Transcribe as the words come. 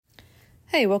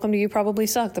Hey, welcome to You Probably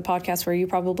Suck, the podcast where you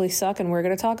probably suck and we're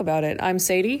going to talk about it. I'm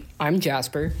Sadie. I'm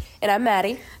Jasper. And I'm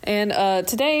Maddie. And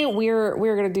today we're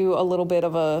going to do a little bit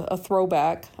of a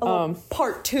throwback.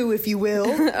 Part two, if you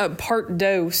will. A part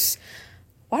dose.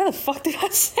 Why the fuck did I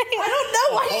say that? I don't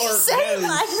know why you say it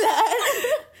like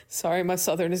that. Sorry, my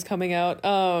southern is coming out.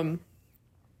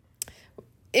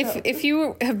 If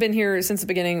you have been here since the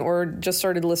beginning or just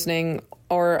started listening,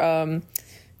 or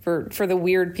for the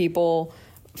weird people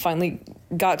finally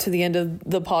got to the end of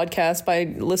the podcast by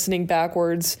listening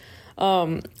backwards,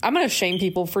 I'm gonna shame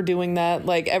people for doing that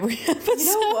like every episode.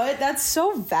 You know what? That's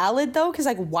so valid though, because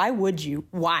like, why would you?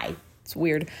 Why? It's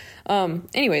weird.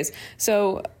 Anyways,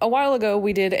 so a while ago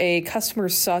we did a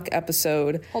Customers Suck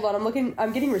episode. Hold on,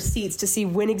 I'm getting receipts to see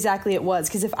when exactly it was,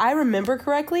 because if I remember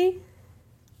correctly,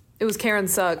 It was Karen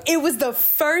Suck. it was the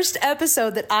first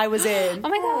episode that I was in. Oh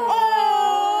my god.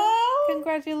 Oh,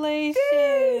 Congratulations.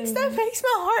 thanks. That makes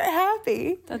my heart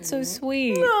happy. That's so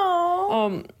sweet.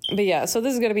 No. But yeah, so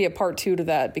this is gonna be a part 2 to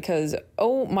that because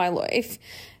oh my life.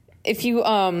 If you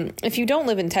don't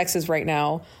live in Texas right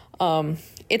now,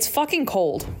 it's fucking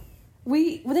cold.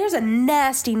 There's a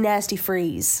nasty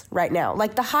freeze right now.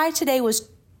 Like the high today was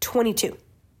 22.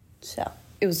 So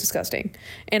It was disgusting.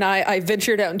 And I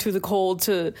ventured out into the cold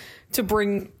to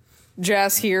bring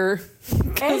Jazz here.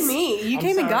 and me, you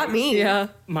came and got me. Yeah.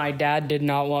 My dad did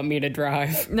not want me to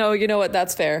drive. No, you know what?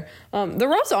 That's fair. The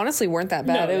roads honestly weren't that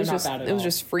bad. No, It was not just bad at it was all.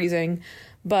 just freezing.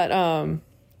 But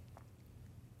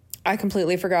I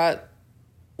completely forgot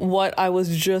what I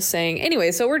was just saying.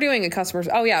 Anyway, so we're doing a customer's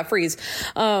freeze.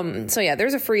 So yeah,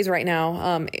 there's a freeze right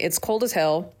now. It's cold as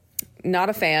hell. Not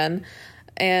a fan.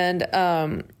 And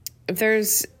if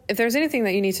there's anything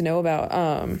that you need to know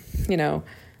about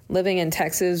living in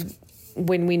Texas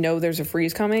when we know there's a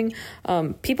freeze coming,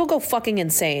 people go fucking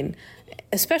insane,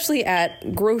 especially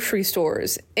at grocery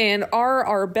stores. And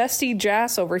our bestie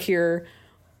Jass over here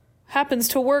happens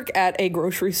to work at a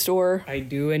grocery store. I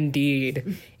do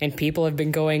indeed. And people have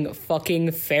been going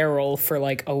fucking feral for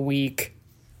like a week.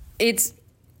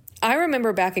 I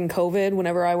remember back in COVID,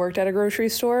 whenever I worked at a grocery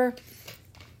store,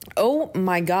 oh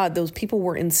my God, those people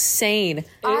were insane.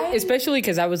 Especially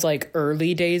because I was like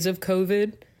early days of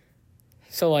COVID.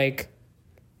 So like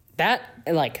that,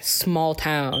 like small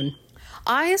town.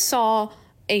 I saw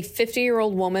a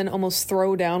 50-year-old woman almost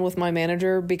throw down with my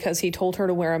manager because he told her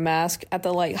to wear a mask at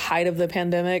the like height of the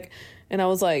pandemic. And I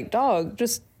was like, dog,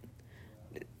 just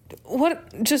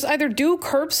either do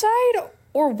curbside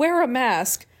or wear a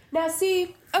mask. Now,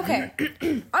 see, okay,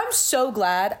 I'm so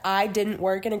glad I didn't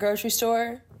work in a grocery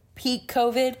store peak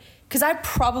COVID, because I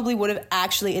probably would have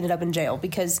actually ended up in jail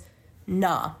because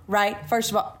right?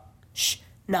 First of all,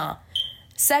 nah.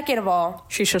 Second of all,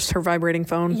 She's just her vibrating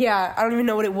phone. yeah, I don't even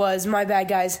know what it was. My bad,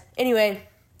 guys. Anyway,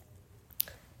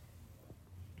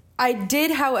 I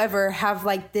did, however, have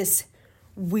like this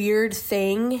weird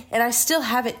thing, and I still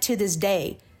have it to this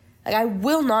day. Like, I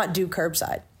will not do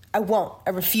curbside. I won't.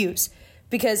 I refuse.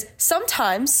 Because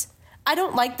sometimes I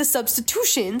don't like the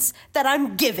substitutions that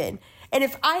I'm given. And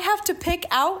if I have to pick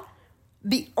out,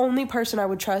 the only person I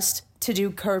would trust to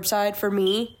do curbside for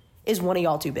me is one of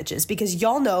y'all two bitches. Because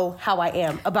y'all know how I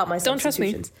am about my Don't trust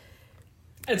me. substitutions.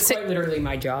 It's quite literally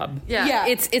my job. Yeah.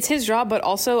 It's his job, but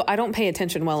also I don't pay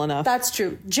attention well enough. That's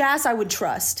true. Jazz I would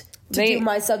trust to do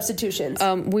my substitutions.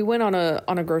 We went on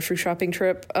a grocery shopping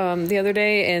trip the other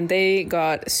day, and they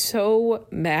got so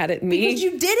mad at me. Because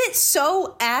you did it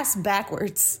so ass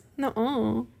backwards.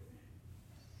 No.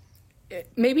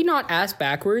 Maybe not ass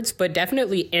backwards, but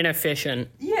definitely inefficient.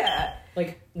 Yeah.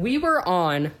 Like, we were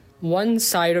on one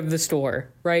side of the store,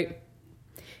 right?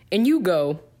 And you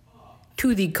go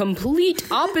to the complete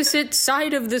opposite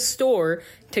side of the store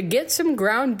to get some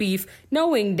ground beef,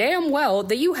 knowing damn well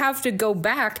that you have to go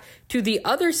back to the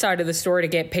other side of the store to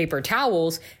get paper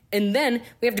towels, and then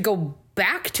we have to go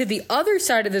back to the other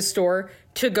side of the store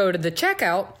to go to the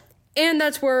checkout, and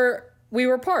that's where we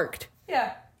were parked.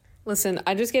 Yeah. Listen,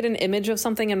 I just get an image of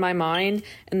something in my mind,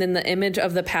 and then the image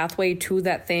of the pathway to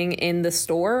that thing in the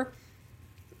store,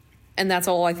 and that's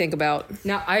all I think about.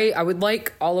 Now, I would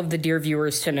like all of the dear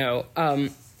viewers to know,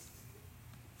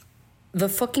 the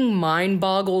fucking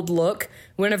mind-boggled look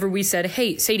whenever we said,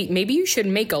 hey, Sadie, maybe you should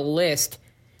make a list.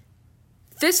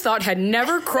 This thought had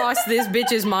never crossed this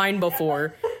bitch's mind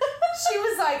before. She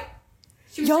was like,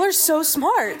 y'all are so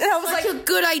smart. And I was That's like, a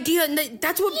good idea, and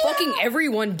that's what fucking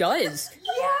everyone does.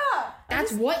 yeah.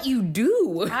 That's what you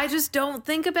do. I just don't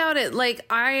think about it. Like,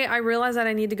 I realize that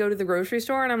I need to go to the grocery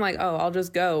store, and I'm like, oh, I'll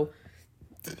just go.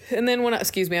 And then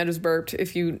excuse me, I just burped.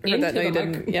 If you heard that, no, Into you the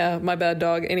didn't. mic. Yeah, my bad,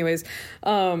 dog. Anyways,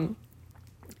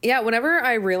 Yeah, whenever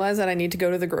I realize that I need to go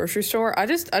to the grocery store, I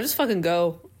just fucking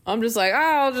go. I'm just like,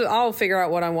 I'll figure out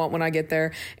what I want when I get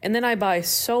there. And then I buy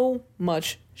so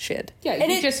much shit. Yeah,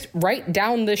 and you just write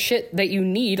down the shit that you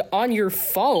need on your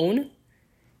phone.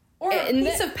 Or a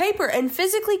piece of paper and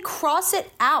physically cross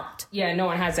it out. Yeah, no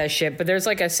one has that shit. But there's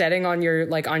like a setting on your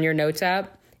notes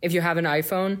app. If you have an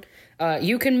iPhone,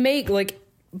 you can make like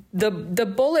the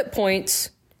bullet points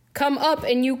come up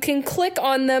and you can click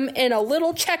on them and a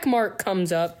little check mark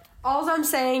comes up. All I'm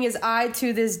saying is I,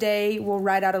 to this day, will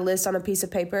write out a list on a piece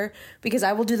of paper because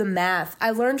I will do the math.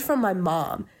 I learned from my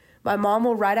mom. My mom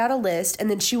will write out a list and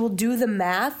then she will do the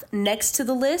math next to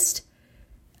the list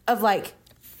of like...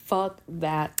 Fuck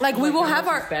that. Like we will have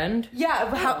our... Spend?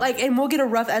 Yeah, and we'll get a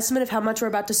rough estimate of how much we're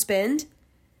about to spend.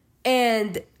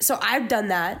 And so I've done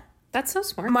that. That's so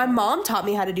smart. My mom taught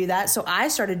me how to do that, so I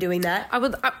started doing that.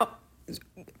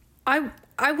 I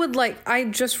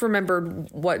just remembered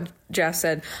what Jess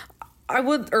said.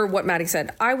 Or what Maddie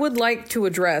said. I would like to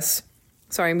address,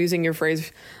 sorry, I'm using your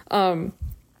phrase. I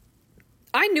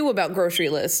knew about grocery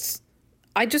lists.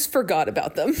 I just forgot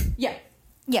about them. Yeah,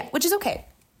 which is okay.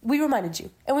 We reminded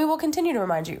you, and we will continue to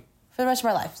remind you for the rest of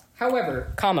our lives.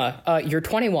 However, you're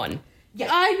 21. Yeah.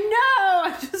 I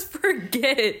know, I just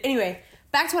forget it. Anyway,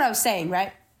 back to what I was saying,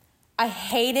 right? I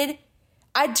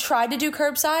tried to do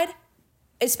curbside,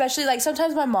 especially like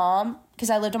sometimes my mom, because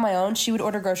I lived on my own, she would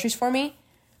order groceries for me.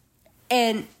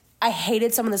 And I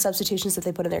hated some of the substitutions that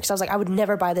they put in there because I was like, I would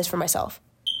never buy this for myself.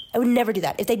 I would never do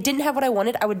that. If they didn't have what I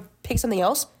wanted, I would pick something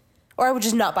else or I would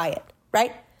just not buy it,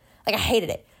 right? Like I hated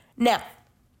it. Now,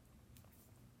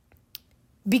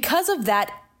 because of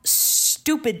that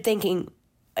stupid thinking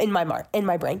in my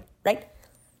brain, right?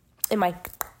 In my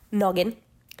noggin,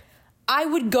 I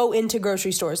would go into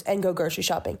grocery stores and go grocery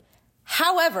shopping.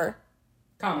 However,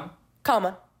 a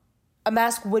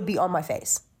mask would be on my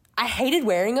face. I hated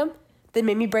wearing them. They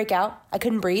made me break out. I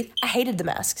couldn't breathe. I hated the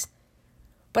masks.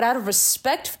 But out of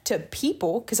respect to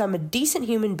people, because I'm a decent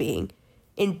human being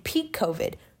in peak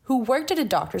COVID who worked at a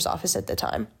doctor's office at the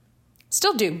time,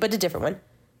 still do, but a different one,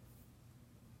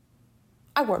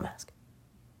 I wore a mask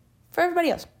for everybody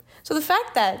else. So the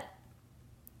fact that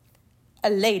a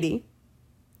lady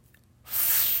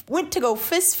went to go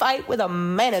fist fight with a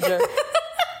manager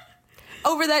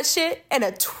over that shit and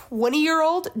a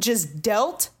 20-year-old just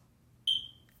dealt,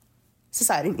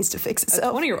 society needs to fix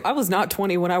itself. I was not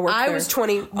 20 when I worked there. I was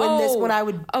 20 when I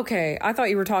would... Okay, I thought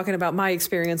you were talking about my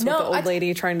experience with the old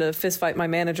lady trying to fist fight my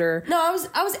manager. No,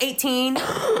 I was 18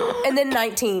 and then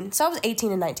 19. So I was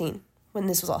 18 and 19 when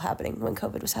this was all happening, when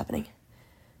COVID was happening.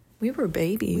 We were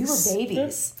babies. We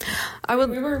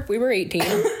were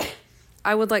 18.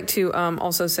 I would like to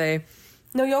also say...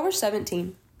 No, y'all were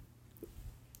 17.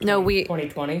 No,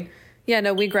 2020? Yeah,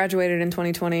 no, we graduated in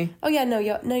 2020. Oh, yeah, no,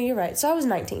 you're right. So I was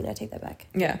 19. I take that back.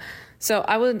 Yeah. So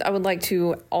I would like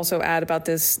to also add about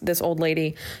this old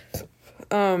lady.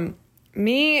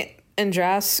 Me and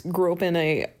Jess grew up in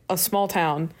a small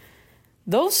town.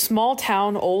 Those small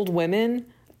town old women,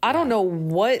 I don't know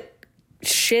what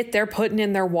shit they're putting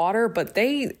in their water, but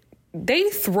they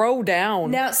throw down.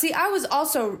 Now, see, I was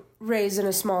also raised in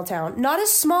a small town. Not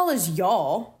as small as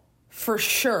y'all, for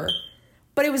sure.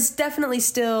 But it was definitely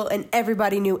still an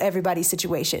everybody knew everybody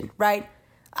situation, right?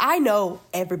 I know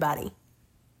everybody.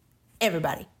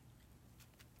 Everybody.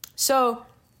 So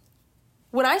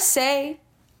when I say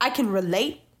I can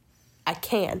relate, I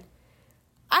can.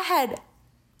 I had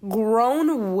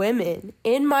grown women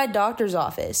in my doctor's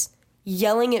office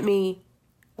yelling at me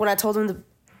when I told them to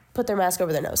put their mask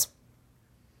over their nose.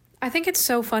 I think it's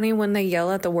so funny when they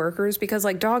yell at the workers because,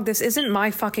 like, dog, this isn't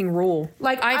my fucking rule.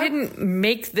 Like, I didn't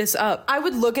make this up. I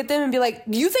would look at them and be like,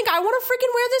 do you think I want to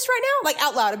freaking wear this right now? Like,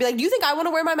 out loud. I'd be like, do you think I want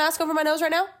to wear my mask over my nose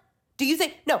right now? Do you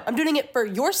think... No, I'm doing it for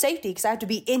your safety because I have to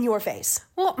be in your face.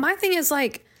 Well, my thing is,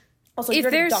 like... Also, you're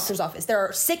in a doctor's office. There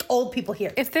are sick old people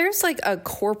here. If there's, like, a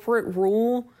corporate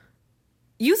rule,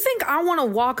 you think I want to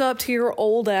walk up to your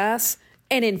old ass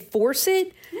and enforce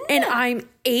it? Yeah. And I'm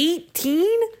 18?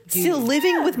 Still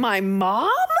living with my mom?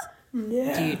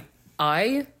 Yeah. Dude,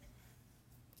 I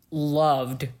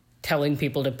loved telling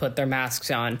people to put their masks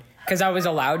on because I was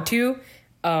allowed to.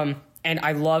 And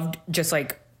I loved just,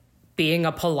 like, being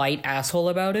a polite asshole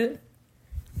about it.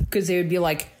 Because they would be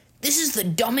like, this is the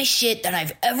dumbest shit that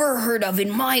I've ever heard of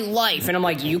in my life. And I'm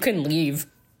like, you can leave.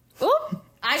 Ooh,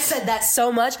 I said that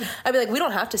so much. I'd be like, we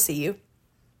don't have to see you.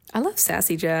 I love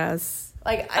sassy Jazz.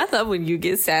 Like, I love when you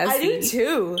get sassy. I do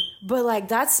too. But like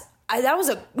that was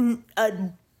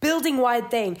a building wide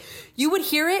thing. You would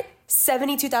hear it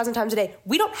 72,000 times a day.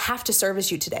 We don't have to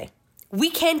service you today.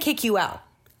 We can kick you out.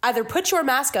 Either put your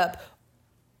mask up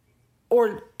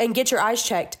and get your eyes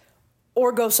checked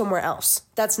or go somewhere else.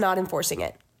 That's not enforcing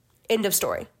it. End of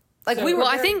story. Like we were. Well,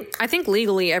 I think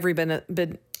legally every business.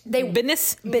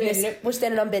 We're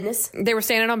standing on business. They were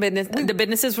standing on business. The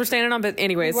businesses were standing on business.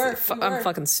 Anyways, I'm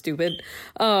fucking stupid.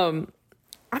 I'm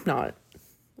not.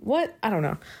 What? I don't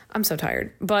know. I'm so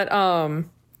tired. But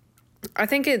I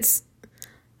think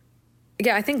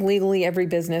I think legally every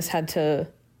business had to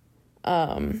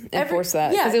enforce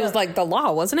that. Because it was like the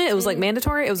law, wasn't it? It was like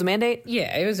mandatory. It was a mandate.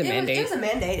 Yeah, it was a mandate. It was a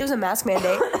mandate. It was a mask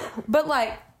mandate. But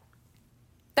like,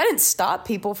 that didn't stop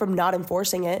people from not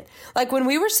enforcing it. Like when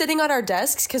we were sitting on our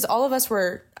desks, because all of us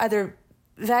were either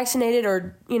vaccinated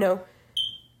or,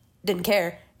 didn't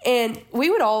care. And we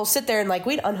would all sit there and like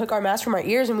we'd unhook our masks from our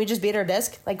ears and we'd just be at our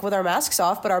desk like with our masks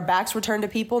off, but our backs were turned to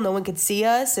people. No one could see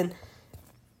us. And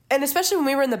especially when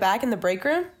we were in the back in the break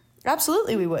room,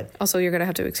 absolutely we would. Also, you're going to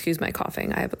have to excuse my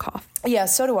coughing. I have a cough. Yeah,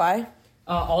 so do I.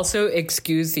 Also,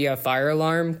 excuse the fire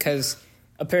alarm because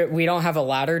we don't have a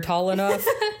ladder tall enough.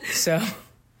 So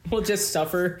we'll just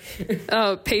suffer.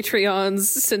 Patreons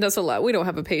send us a lot. We don't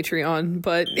have a Patreon,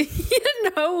 but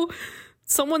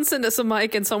someone send us a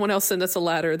mic and someone else send us a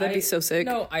ladder. That'd be so sick.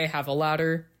 No, I have a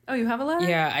ladder. Oh, you have a ladder?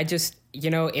 Yeah, I just,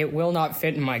 it will not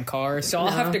fit in my car, so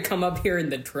I'll have to come up here in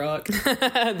the truck.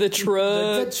 The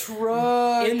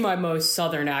truck. In my most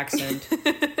southern accent.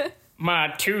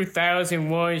 My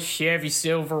 2001 Chevy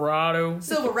Silverado.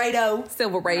 Silverado.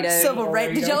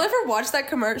 Did y'all ever watch that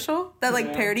commercial? That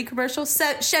parody commercial?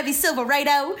 Chevy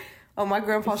Silverado. Oh, my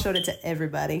grandpa showed it to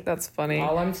everybody. That's funny.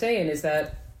 All I'm saying is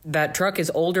that truck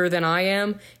is older than I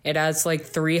am. It has like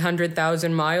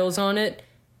 300,000 miles on it.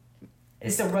 It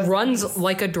still runs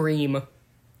like a dream.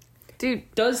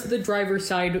 Dude, does the driver's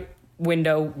side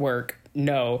window work?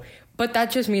 No. But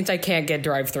that just means I can't get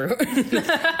drive-through.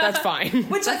 That's fine.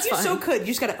 Which, like, you so could. You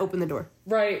just gotta open the door.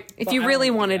 Right. If you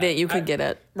really wanted it, you could get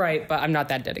it. Right, but I'm not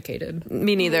that dedicated.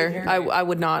 Me neither. I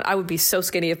would not. I would be so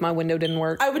skinny if my window didn't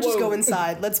work. I would just go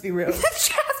inside. Let's be real.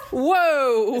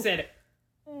 Whoa. You said,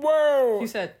 whoa. You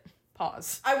said,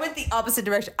 pause. I went the opposite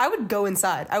direction. I would go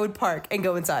inside. I would park and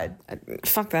go inside.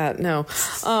 Fuck that. No.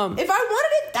 If I wanted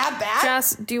it that bad.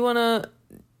 Jess, do you want to...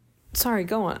 Sorry,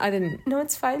 go on. I didn't... No,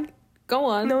 it's fine. Go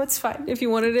on. No, it's fine. If you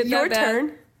wanted it Your that bad.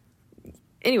 turn.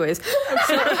 Anyways.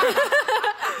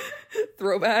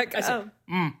 Throwback. I said,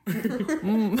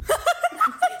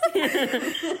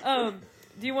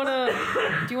 do you want to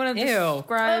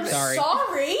describe...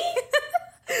 Sorry.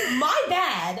 My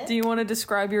bad. Do you want to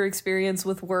describe your experience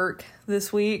with work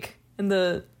this week and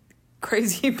the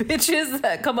crazy bitches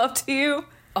that come up to you?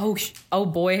 Oh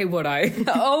boy, would I.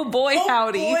 Oh boy,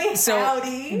 howdy. Boy, so,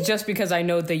 howdy. Just because I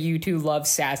know that you two love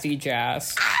sassy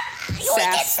Jazz.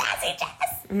 Sassy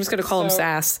Jazz. I'm just going to call him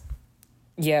Sass.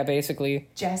 Yeah, basically.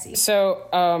 Jassy.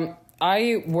 So,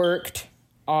 I worked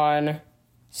on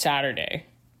Saturday,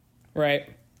 right?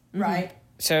 Right.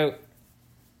 So,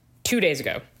 2 days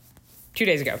ago,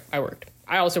 I worked.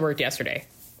 I also worked yesterday,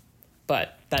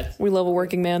 but that's... We love a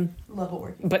working man. Love a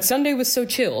working. But Sunday was so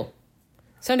chill.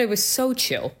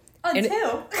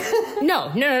 Until?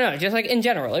 No. Just like in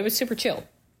general, it was super chill.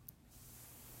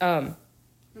 But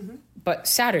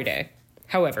Saturday,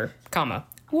 however,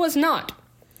 was not.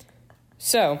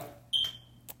 So,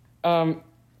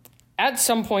 at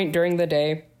some point during the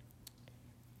day,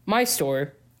 my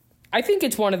store, I think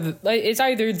it's it's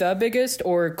either the biggest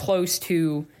or close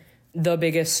to the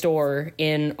biggest store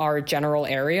in our general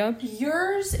area.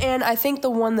 Yours and I think the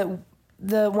one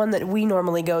that we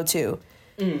normally go to.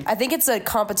 I think it's a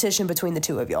competition between the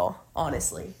two of y'all,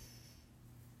 honestly.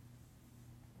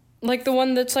 Like the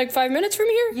one that's like 5 minutes from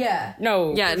here? Yeah.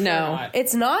 No. Yeah, no. Not.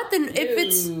 It's not. Then if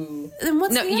it's then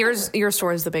what's No, the other? your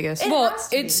store is the biggest. Well,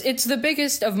 it's the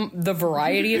biggest of the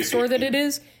variety of store that it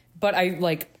is, but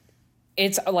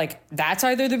it's like that's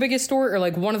either the biggest store or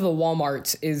like one of the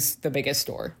Walmarts is the biggest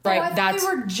store, right? I thought we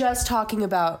were just talking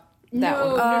about that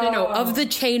one. No. Of the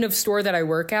chain of store that I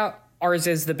work at, ours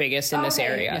is the biggest in this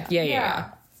area.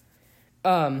 Yeah.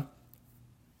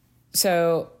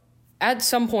 So at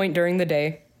some point during the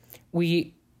day,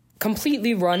 we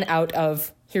completely run out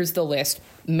of, here's the list: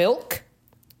 milk,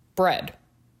 bread,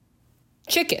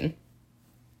 chicken,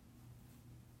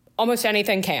 almost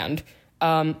anything canned,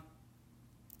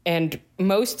 and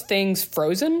most things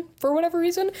frozen for whatever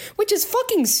reason, which is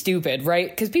fucking stupid, right?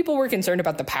 Because people were concerned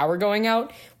about the power going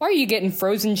out. Why are you getting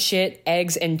frozen shit,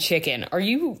 eggs, and chicken? Are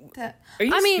you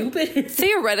stupid?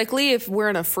 Theoretically, if we're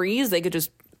in a freeze, they could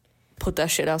just put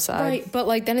that shit outside. Right, but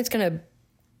like then it's gonna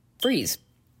freeze.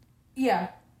 Yeah,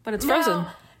 but it's frozen.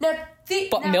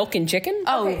 But milk and chicken?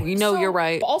 Oh, okay, you're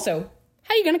right. But also,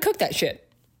 how are you gonna cook that shit?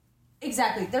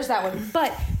 Exactly. There's that one.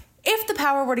 But if the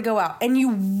power were to go out and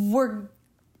you were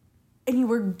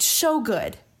so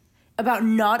good about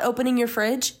not opening your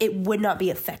fridge, it would not be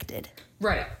affected.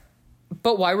 Right.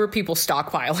 But why were people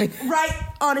stockpiling? Right.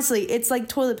 Honestly, it's like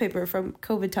toilet paper from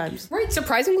COVID times. Right.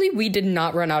 Surprisingly, we did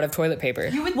not run out of toilet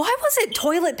paper. Why was it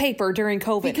toilet paper during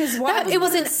COVID? Because it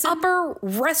was an upper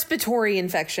respiratory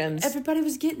infections. Everybody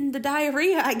was getting the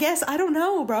diarrhea, I guess. I don't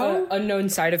know, bro. Unknown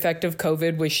side effect of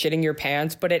COVID was shitting your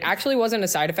pants, but it actually wasn't a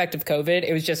side effect of COVID.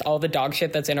 It was just all the dog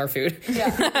shit that's in our food.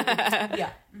 Yeah. Yeah.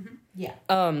 Mm-hmm.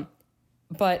 Yeah.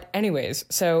 But anyways,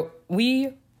 so we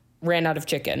ran out of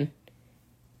chicken.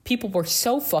 People were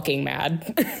so fucking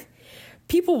mad.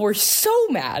 People were so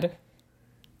mad.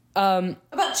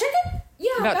 About chicken?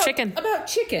 Yeah. About chicken. About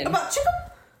chicken. About chicken?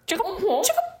 Chicken.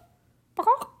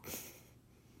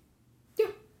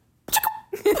 Chicken.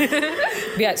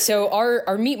 Yeah. Yeah, so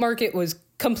our meat market was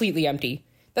completely empty.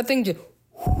 That thing just...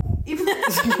 Even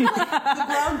the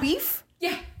ground beef?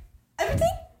 Yeah.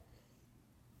 Everything?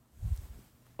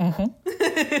 Mm-hmm. What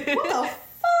the fuck?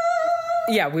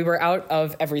 Yeah, we were out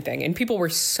of everything, and people were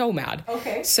so mad.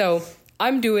 Okay. So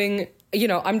I'm doing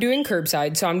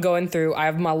curbside, so I'm going through, I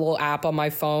have my little app on my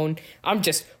phone. I'm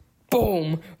just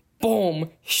boom,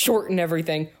 boom, shorten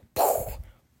everything. Poof,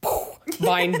 poof,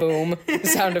 vine boom,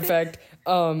 sound effect.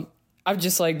 I'm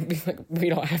just like, we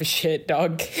don't have shit,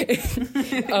 dog.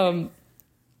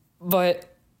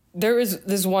 But there was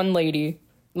this one lady,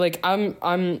 like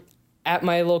I'm at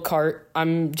my little cart,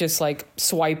 I'm just like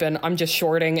swiping, I'm just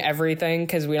shorting everything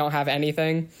because we don't have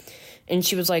anything. And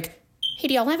she was like, hey,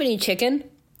 do y'all have any chicken?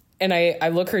 And I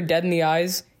look her dead in the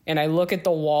eyes and I look at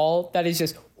the wall that is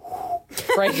just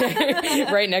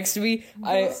right next to me.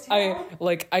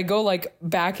 I go like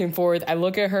back and forth. I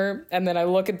look at her and then I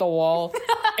look at the wall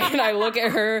and I look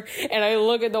at her and I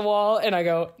look at the wall and I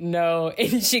go, no.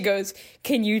 And she goes,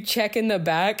 can you check in the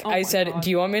back? I said, God. Do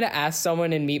you want me to ask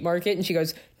someone in meat market? And she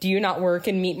goes, do you not work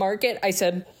in meat market? I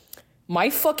said,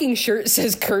 my fucking shirt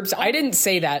says curbs. I didn't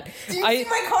say that. Do you see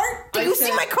my cart? Do you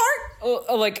see my cart?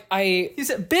 You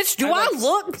said, bitch, do I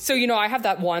look? So, I have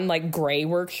that one like gray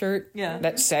work shirt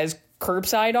that says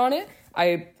curbside on it.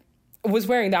 I was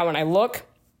wearing that when I look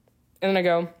and then I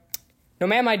go, no,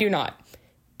 ma'am, I do not.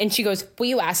 And she goes, will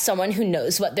you ask someone who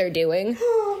knows what they're doing?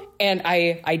 And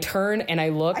I turn and I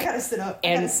look. I gotta sit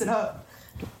up.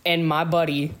 And my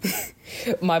buddy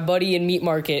in meat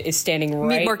market is standing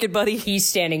right. Meat market buddy. He's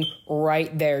standing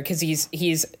right there because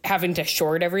he's having to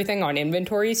short everything on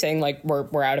inventory, saying like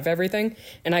we're out of everything.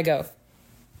 And I go,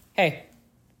 hey,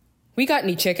 we got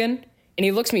any chicken? And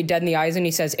he looks me dead in the eyes and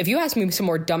he says, if you ask me some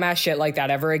more dumbass shit like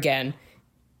that ever again,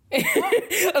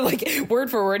 like word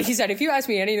for word, he said, if you ask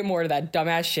me any more of that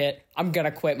dumbass shit, I'm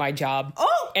gonna quit my job.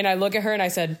 Oh. And I look at her and I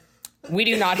said, we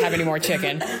do not have any more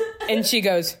chicken. And she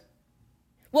goes,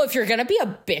 well, if you're gonna be a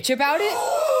bitch about it.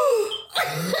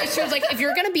 She was like, if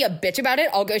you're gonna be a bitch about it,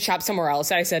 I'll go shop somewhere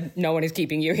else. And I said, no one is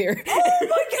keeping you here. Oh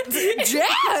my god, Jazz!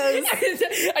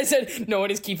 I said, no one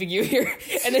is keeping you here.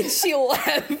 And then she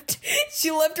left.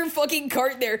 She left her fucking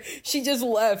cart there. She just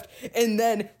left. And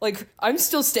then, like, I'm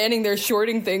still standing there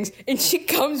shorting things. And she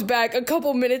comes back a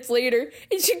couple minutes later.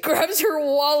 And she grabs her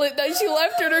wallet that she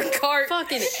left in her cart.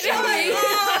 Fucking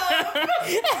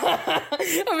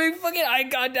I'm in fucking eye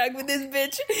contact with this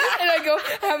bitch. And I go,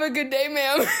 have a good day,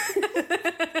 ma'am.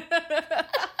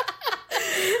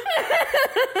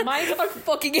 I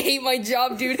fucking hate my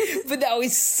job, dude, but that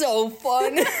was so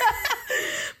fun.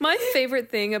 My favorite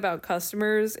thing about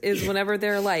customers is whenever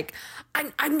they're like,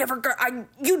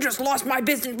 you just lost my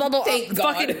business, blah, blah, Thank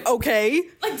God. fucking, okay.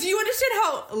 Like, do you understand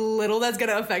how little that's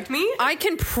gonna affect me? I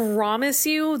can promise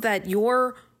you that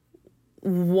your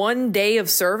one day of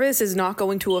service is not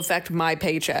going to affect my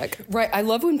paycheck. Right. I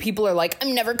love when people are like,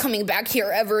 I'm never coming back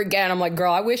here ever again. I'm like,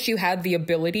 girl, I wish you had the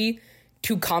ability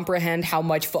to comprehend how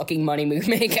much fucking money we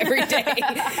make every day.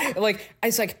 Like,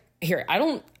 it's like, here, I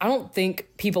don't think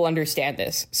people understand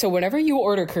this. So whenever you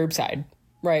order curbside,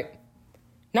 right,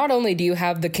 not only do you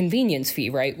have the convenience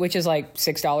fee, right, which is like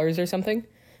 $6 or something,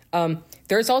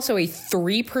 there's also a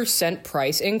 3%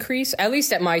 price increase, at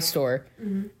least at my store.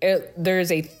 Mm-hmm.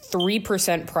 There's a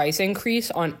 3% price increase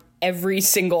on every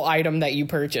single item that you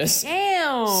purchase.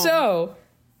 Damn. So,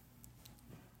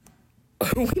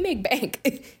 we make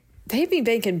bank. They be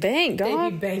banking bank,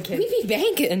 dog. We be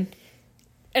banking.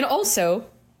 And also,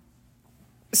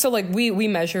 so like we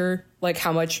measure like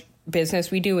how much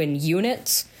business we do in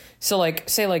units. So like,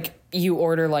 say like you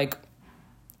order like,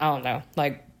 I don't know,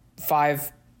 like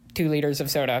 2 liters of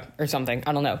soda or something.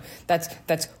 I don't know.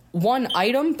 That's one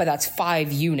item, but that's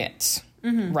 5 units,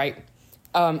 right?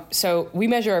 So we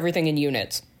measure everything in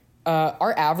units.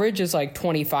 our average is like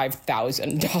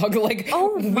 25,000, dog. Like,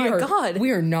 Oh my God.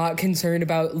 we are not concerned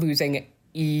about losing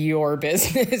your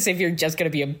business if you're just gonna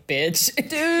be a bitch.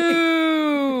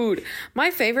 Dude,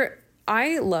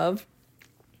 I love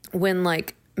when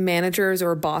like managers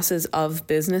or bosses of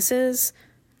businesses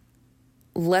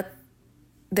let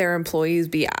their employees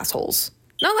be assholes.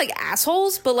 Not like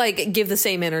assholes, but like give the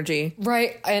same energy.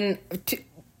 Right, and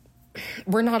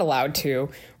we're not allowed to,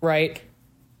 right?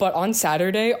 But on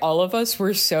Saturday, all of us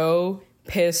were so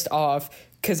pissed off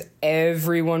because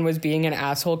everyone was being an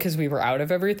asshole because we were out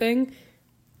of everything.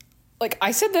 Like,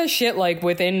 I said that shit, like,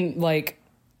 within, like,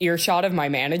 earshot of my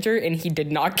manager, and he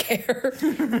did not care.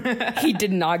 He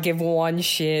did not give one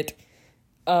shit.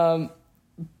 But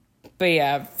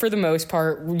yeah, for the most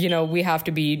part, you know, we have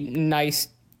to be nice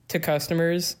to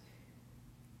customers.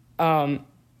 But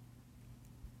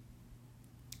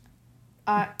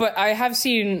I have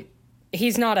seen,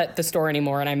 he's not at the store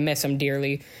anymore, and I miss him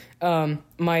dearly.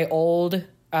 My old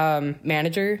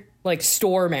manager, like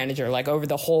store manager, like over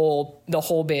the whole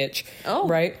bitch. Oh,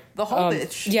 right, the whole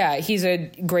bitch. Yeah, he's a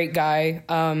great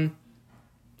guy.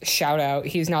 Shout out,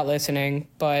 he's not listening,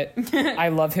 but I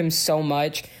love him so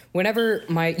much. Whenever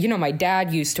my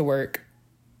dad used to work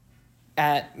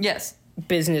at Yes.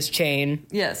 business chain.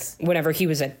 Yes. Whenever he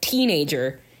was a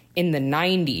teenager in the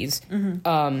 90s,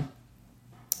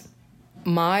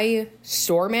 my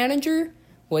store manager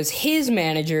was his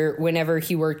manager whenever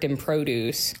he worked in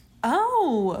produce.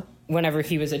 Oh. Whenever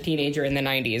he was a teenager in the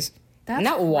 90s. That's Isn't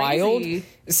that wild? crazy.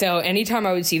 So anytime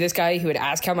I would see this guy, he would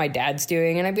ask how my dad's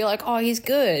doing, and I'd be like, oh, he's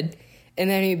good. And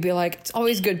then he'd be like, it's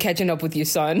always good catching up with you,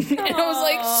 son. And I was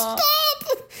like, stop!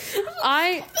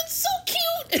 That's so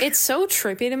cute! It's so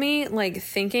trippy to me, like,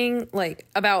 thinking, like,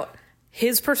 about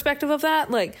his perspective of that.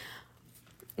 Like,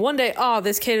 one day, oh,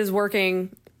 this kid is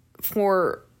working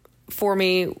for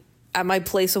me at my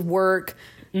place of work.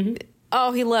 Mm-hmm.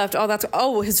 Oh, he left.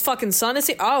 Oh, his fucking son is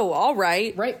here. Oh, all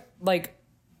right. Right. Like,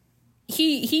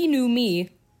 he knew me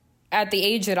at the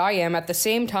age that I am at the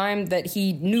same time that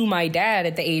he knew my dad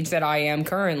at the age that I am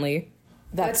currently.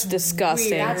 That's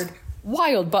disgusting. That's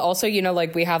wild. But also, you know,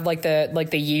 like, we have like the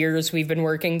years we've been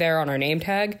working there on our name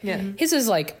tag. Yeah. His is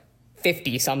like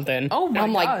 50 something. Oh my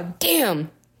I'm God. like,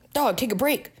 damn, dog, take a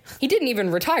break. He didn't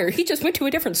even retire. He just went to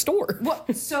a different store. Well,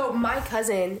 so my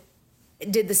cousin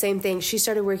did the same thing. She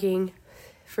started working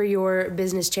for your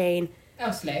business chain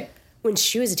Oh, slay. when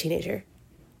she was a teenager,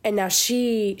 and now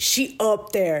she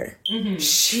up there. Mm-hmm.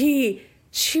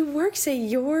 She works at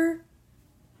your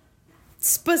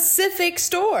specific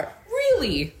store.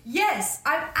 Really? Yes,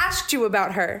 I've asked you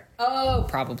about her. Oh,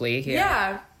 probably.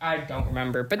 Yeah. I don't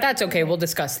remember, but that's okay. We'll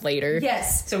discuss later.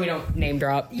 Yes. So we don't name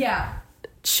drop. Yeah.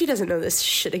 She doesn't know this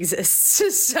shit exists,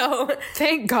 so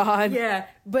Thank God. yeah.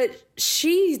 But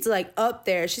she's like up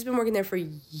there. She's been working there for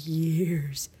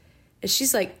years, and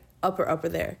she's like upper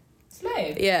there.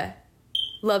 Slay. Yeah,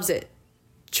 loves it.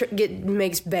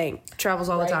 Makes bank. Travels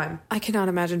all the time. I cannot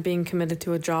imagine being committed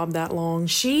to a job that long.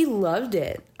 She loved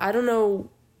it. I don't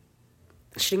know.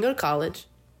 She didn't go to college.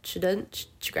 She didn't.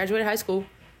 She graduated high school.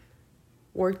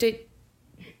 Worked at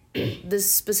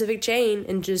this specific chain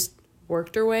and just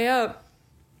worked her way up.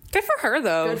 Good for her,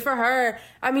 though. Good for her.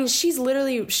 I mean, she's run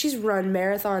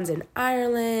marathons in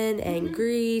Ireland and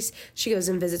Greece. She goes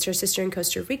and visits her sister in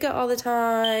Costa Rica all the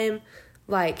time.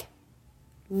 Like,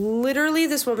 literally,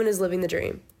 this woman is living the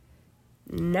dream.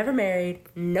 Never married,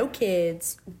 no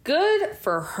kids. Good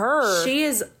for her. She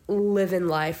is living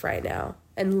life right now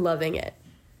and loving it.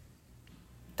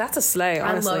 That's a slay,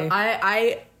 honestly.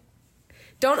 I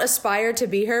don't aspire to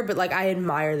be her, but like I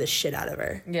admire the shit out of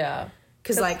her. Yeah.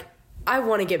 Because like I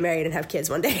want to get married and have kids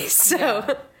one day.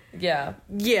 So Yeah.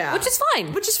 yeah, Which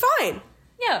is fine.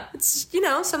 Yeah. It's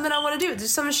something I want to do. It's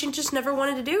something she just never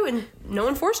wanted to do, and no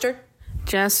one forced her.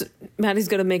 Jess, Maddie's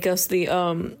gonna make us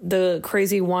the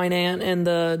crazy wine aunt and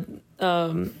the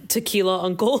tequila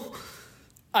uncle.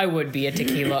 I would be a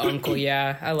tequila uncle,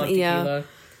 yeah. I love tequila.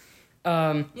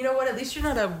 You know what? At least you're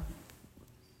not a.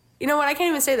 You know what? I can't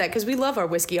even say that because we love our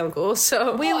whiskey uncle.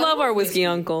 So We love our whiskey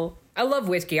uncle. I love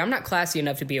whiskey. I'm not classy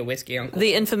enough to be a whiskey uncle.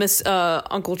 The infamous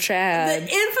Uncle Chad.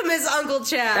 the infamous Uncle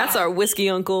Chad. That's our whiskey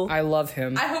uncle. I love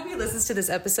him. I hope he listens to this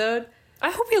episode.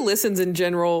 I hope he listens in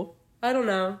general. I don't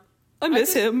know. I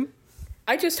miss him.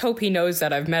 I just hope he knows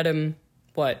that I've met him,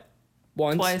 what,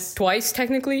 once? Twice,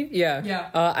 technically? Yeah. Yeah.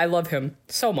 I love him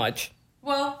so much.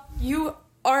 Well, you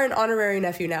are an honorary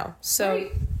nephew now, so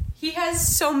Right. he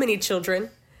has so many children.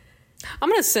 I'm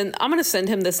gonna send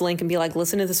him this link and be like,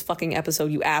 listen to this fucking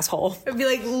episode, you asshole. I'd be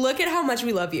like, look at how much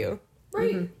we love you.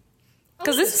 Right.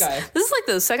 Because this is like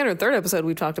the second or third episode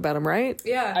we've talked about him, right?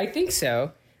 Yeah. I think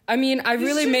so. I mean, I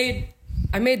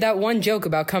made that one joke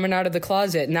about coming out of the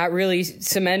closet, and that really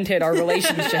cemented our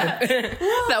relationship.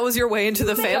 That was your way into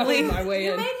the family? My way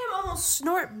You in. made him almost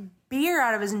snort beer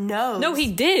out of his nose. No,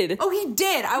 he did. Oh, he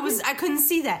did. I couldn't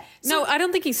see that. No, I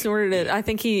don't think he snorted it. I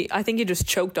think he just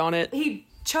choked on it. He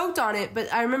choked on it,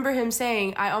 but I remember him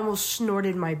saying, I almost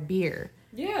snorted my beer.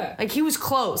 Yeah. Like, he was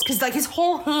close, because, like, his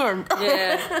whole hand.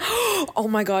 Yeah. Oh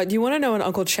my God. Do you want to know an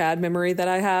Uncle Chad memory that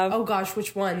I have? Oh, gosh,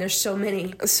 which one? There's so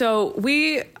many. So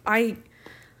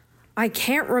I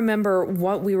can't remember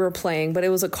what we were playing, but it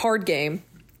was a card game.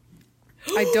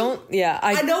 I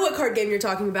know what card game you're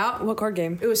talking about. What card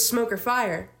game? It was Smoke or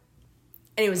Fire.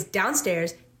 And it was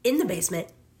downstairs in the basement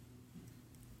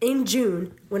in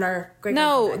June when our great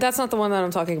No, that's not the one that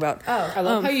I'm talking about. Oh. I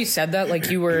love how you said that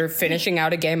like you were finishing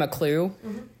out a game of Clue.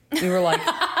 Mm-hmm. You were like... It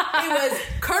was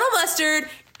Colonel Mustard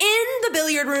in the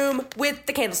billiard room with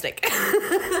the candlestick.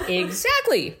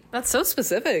 Exactly. That's so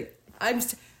specific.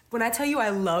 When I tell you I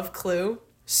love Clue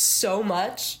so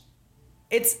much,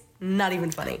 it's not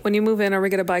even funny. When you move in, are we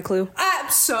going to buy Clue?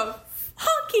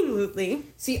 Absolutely.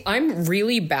 See, I'm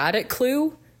really bad at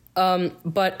Clue,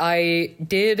 but I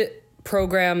did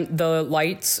program the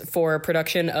lights for a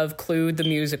production of Clue the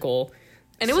musical.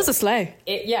 And it was a sleigh.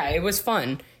 It was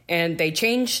fun. And they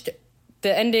changed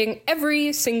the ending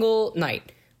every single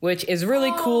night, which is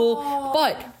really cool.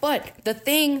 But the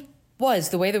thing was,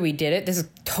 the way that we did it, this is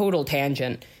total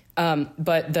tangent,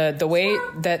 but the way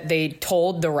that they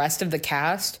told the rest of the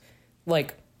cast,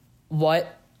 like,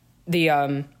 what the...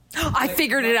 I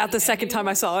figured it out the second time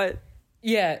I saw it.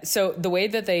 Yeah, so the way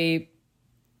that they,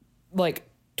 like,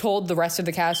 told the rest of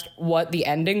the cast what the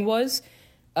ending was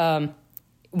a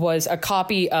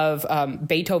copy of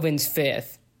Beethoven's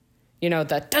Fifth. You know,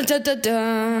 the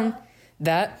dun-dun-dun-dun.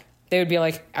 That, they would be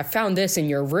like, I found this in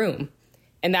your room.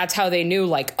 And that's how they knew,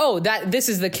 like, oh, this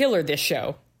is the killer this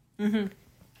show. Mm-hmm.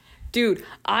 Dude,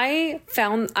 I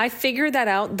figured that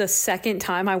out the second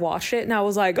time I watched it, and I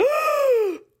was like,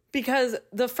 because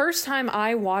the first time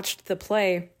I watched the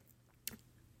play,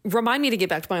 remind me to get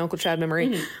back to my Uncle Chad memory.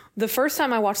 Mm-hmm. The first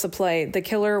time I watched the play, the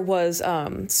killer was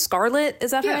Scarlet.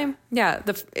 Is that her name? Yeah,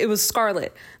 it was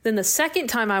Scarlet. Then the second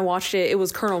time I watched it, it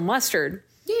was Colonel Mustard.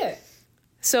 Yeah.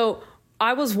 So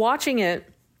I was watching it,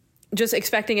 just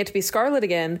expecting it to be Scarlet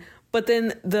again, but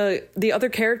then the other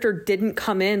character didn't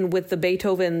come in with the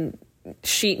Beethoven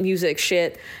sheet music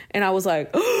shit, and I was like,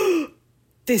 oh,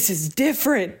 this is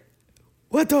different.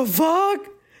 What the fuck?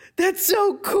 That's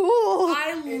so cool.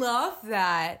 I love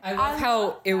that. I love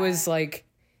how it was like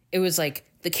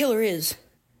the killer is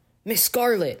Miss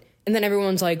Scarlet, and then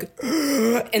everyone's like,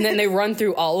 and then they run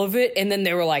through all of it, and then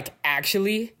they were like,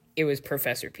 actually, it was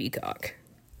Professor Peacock.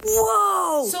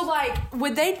 Whoa! So, like,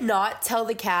 would they not tell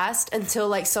the cast until,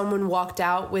 like, someone walked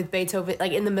out with Beethoven,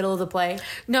 like, in the middle of the play?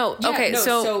 No, Yeah, okay, no,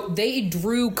 so they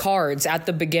drew cards at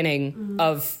the beginning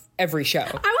of every show. I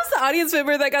was the audience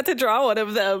member that got to draw one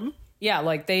of them. Yeah,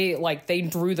 they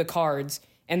drew the cards,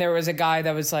 and there was a guy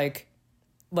that was like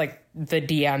the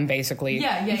DM basically.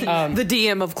 Yeah. The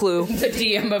DM of Clue. The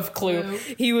DM of Clue.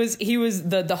 He was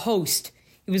the host.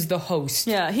 He was the host.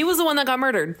 Yeah, he was the one that got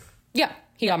murdered. Yeah,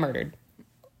 he got murdered.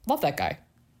 Love that guy.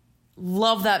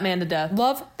 Love that man to death.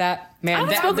 Love that man. I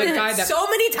haven't The spoken to him guy that So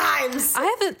many times. I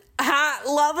haven't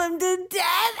love him to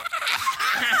death.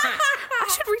 I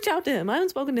should reach out to him. I haven't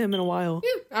spoken to him in a while.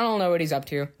 I don't know what he's up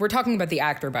to. We're talking about the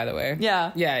actor, by the way.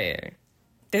 Yeah. Yeah.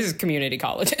 This is community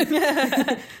college.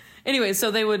 Anyway,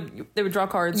 so they would draw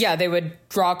cards. Yeah, they would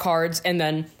draw cards, and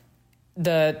then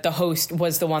the host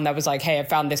was the one that was like, hey, I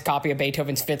found this copy of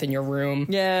Beethoven's Fifth in your room.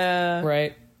 Yeah.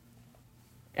 Right.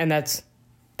 And that's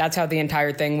how the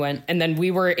entire thing went. And then we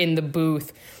were in the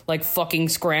booth, like, fucking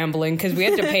scrambling, because we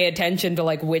had to pay attention to,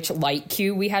 like, which light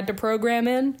cue we had to program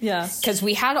in. Yeah. Because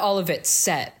we had all of it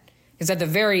set. Because at the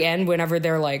very end, whenever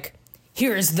they're like,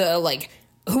 here's the, like,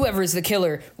 whoever's the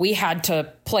killer, we had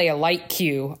to play a light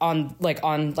cue on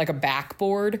a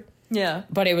backboard. Yeah.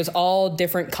 But it was all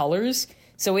different colors.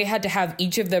 So we had to have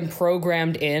each of them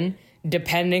programmed in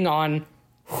depending on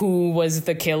who was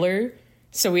the killer.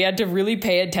 So we had to really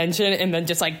pay attention, and then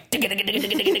just like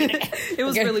it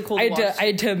was really cool to watch. I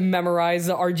had to memorize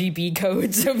the RGB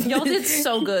codes. Y'all did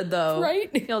so good, though.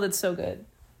 Right? Y'all did so good.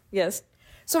 Yes.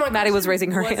 So my Maddie was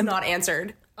raising her was hand. not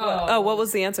answered. Oh, what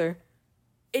was the answer?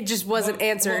 It just wasn't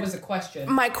answered. What was the question?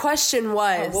 My question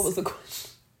was... What was the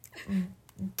question?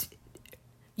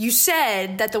 You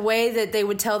said that the way that they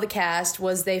would tell the cast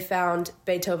was they found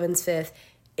Beethoven's Fifth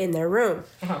in their room.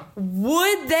 Uh-huh.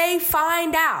 Would they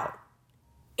find out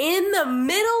in the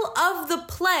middle of the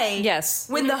play? Yes.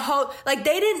 When the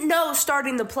they didn't know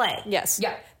starting the play. Yes.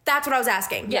 Yeah. That's what I was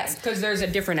asking. Yes. Because there's a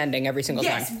different ending every single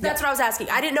time. Yes, that's what I was asking.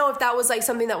 I didn't know if that was like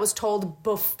something that was told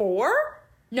before.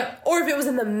 No. Or if it was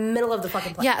in the middle of the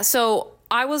fucking play. Yeah, so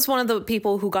I was one of the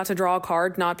people who got to draw a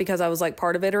card, not because I was like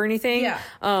part of it or anything. Yeah.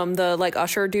 The like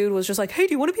usher dude was just like, "Hey,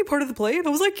 do you want to be part of the play?" And I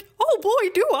was like, "Oh boy,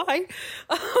 do I!"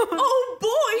 Oh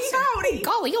boy, howdy.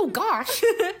 Golly, oh gosh.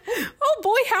 Oh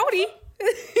boy, howdy.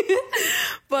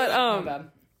 But My bad.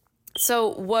 so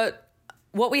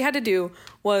what we had to do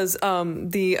was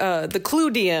the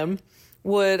Clue DM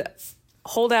would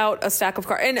hold out a stack of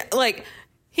cards, and like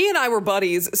he and I were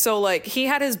buddies, so like he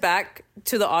had his back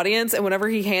to the audience, and whenever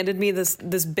he handed me this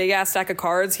big ass stack of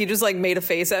cards, he just like made a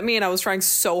face at me, and I was trying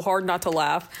so hard not to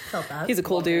laugh. Felt bad. He's a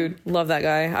cool dude. Love that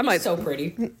guy. I might. So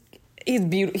pretty. He's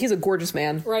beautiful. He's a gorgeous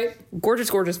man. Right?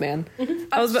 Gorgeous man.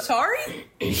 I'm sorry?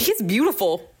 He's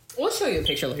beautiful. We'll show you a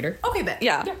picture later. Okay, bet.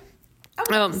 Yeah.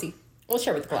 I want to see. We'll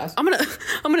share with the class. I'm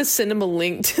gonna send him a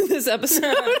link to this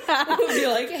episode. We'll be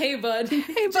like, hey, bud. Hey,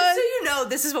 Just bud. so you know,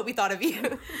 this is what we thought of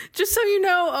you. Just so you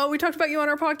know, we talked about you on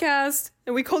our podcast,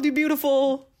 and we called you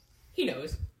beautiful. He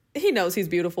knows. He knows he's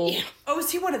beautiful. Yeah. Oh, is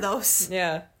he one of those?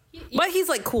 Yeah. But he's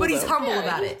like cool. But he's though. humble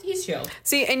about it. He's chill.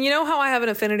 See, and you know how I have an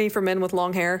affinity for men with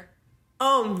long hair?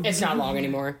 It's not long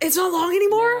anymore. It's not long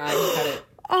anymore? I just cut it.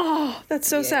 Oh, that's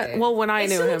so sad. Well, when I It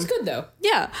knew still him. looks good, though.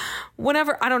 Yeah.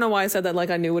 Whenever, I don't know why I said that like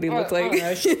I knew what he looked like.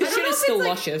 Shit is still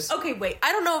luscious. Okay, wait.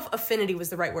 I don't know if affinity was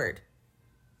the right word.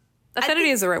 Affinity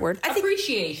is the right word.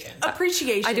 Appreciation.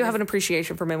 Appreciation. I do have an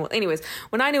appreciation for men. Anyways,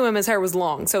 when I knew him, his hair was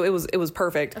long, so it was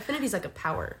perfect. Affinity's like a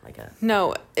power, like a.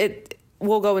 No,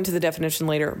 we'll go into the definition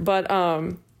later, but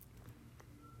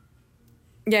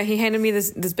yeah, he handed me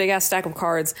this big ass stack of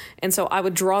cards, and so I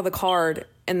would draw the card,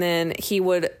 and then he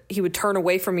would turn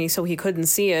away from me so he couldn't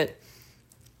see it,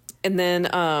 and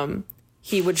then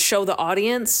he would show the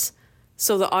audience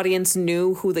so the audience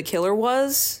knew who the killer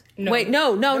was. No. Wait,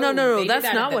 no, They did that's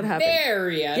that not at what the happened.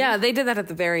 Very end. Yeah, they did that at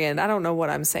the very end. I don't know what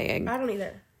I'm saying. I don't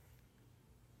either.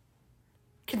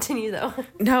 Continue though.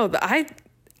 No, but I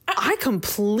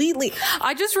completely.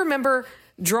 I just remember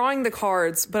drawing the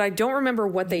cards, but I don't remember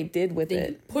what they did with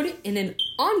it. Put it in an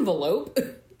envelope.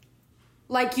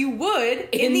 Like you would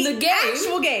In the the game.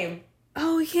 actual game.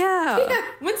 Oh yeah.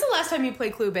 When's the last time you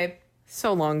played Clue, babe?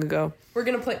 So long ago. We're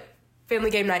gonna play family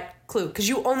game night Clue because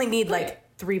you only need like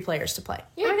 3 players to play.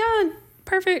 Oh my god.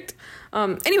 Perfect.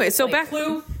 Anyway, so Play back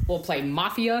Clue. We'll play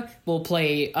Mafia. We'll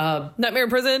play. Nightmare in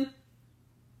Prison.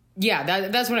 Yeah,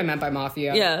 that's what I meant by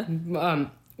Mafia. Yeah.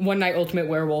 One Night Ultimate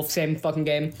Werewolf. Same fucking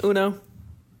game. Uno.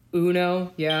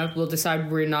 Uno. Yeah, we'll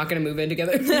decide we're not gonna move in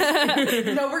together.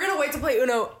 No, we're gonna wait to play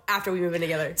Uno after we move in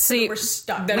together. See, we're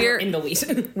stuck. Then We're- we're in the lease.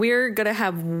 We're gonna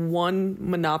have one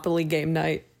Monopoly game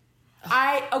night.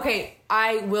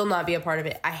 I will not be a part of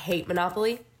it. I hate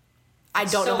Monopoly. I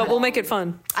don't know. But we'll make it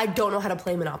fun. I don't know how to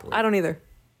play Monopoly. I don't either.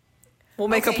 We'll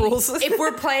make up Okay, rules. If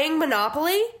we're playing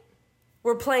Monopoly,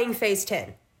 we're playing Phase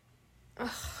 10.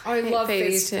 I love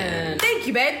Phase Phase 10. Thank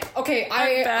you, babe. Okay,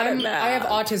 bad at math. I have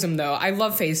autism though. I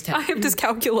love Phase 10. I have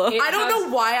dyscalculia. I don't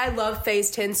know why I love Phase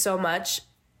 10 so much.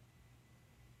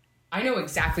 I know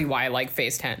exactly why I like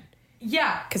Phase 10.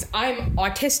 Yeah. Because I'm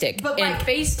autistic. But, and like-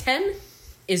 Phase 10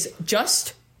 is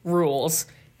just rules.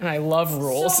 And I love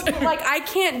rules. So, like, I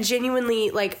can't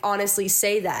genuinely, like, honestly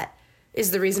say that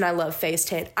is the reason I love Phase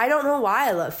 10. I don't know why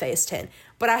I love Phase 10,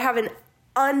 but I have an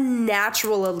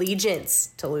unnatural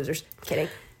allegiance to losers. Kidding.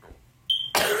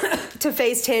 To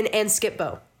Phase 10 and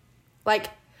Skipbo. Like,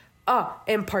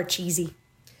 and Parcheesi.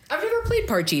 I've never played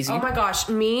Parcheesi. Oh my gosh,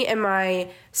 me and my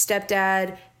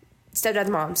stepdad's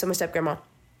mom, so my step-grandma,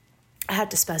 I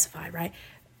had to specify, right?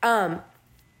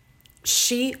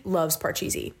 She loves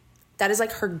Parcheesi. That is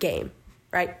like her game,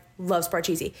 right? Loves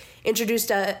Parcheesi. Introduced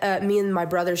me and my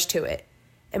brothers to it.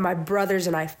 And my brothers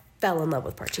and I fell in love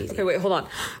with Parcheesi. Okay, wait, hold on.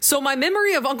 So my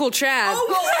memory of Uncle Chad.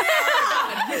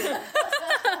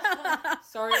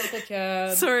 Sorry, Uncle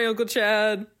Chad. Sorry, Uncle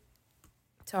Chad.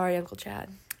 Sorry, Uncle Chad.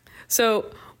 So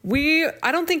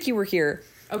I don't think you were here,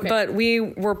 Okay. but we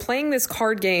were playing this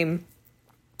card game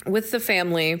with the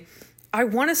family. I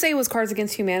want to say it was Cards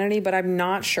Against Humanity, but I'm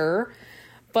not sure.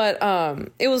 But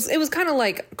it was kind of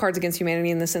like Cards Against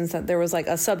Humanity in the sense that there was like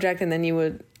a subject, and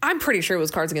then I'm pretty sure it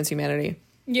was Cards Against Humanity.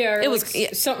 Yeah, It was-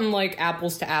 something like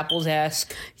apples to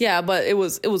apples-esque. Yeah, but it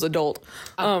was adult.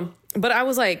 But I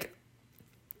was like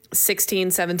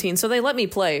 16, 17, so they let me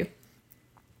play.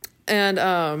 And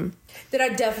That I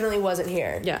definitely wasn't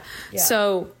here. yeah.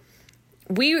 So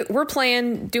we're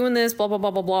playing, doing this, blah, blah,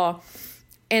 blah, blah, blah.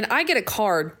 And I get a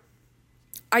card.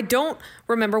 I don't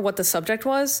remember what the subject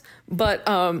was, but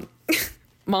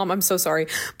Mom, I'm so sorry.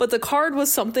 But the card was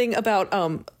something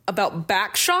about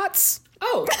back shots.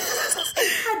 Oh,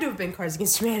 Had to been Cards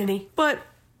Against Humanity. But,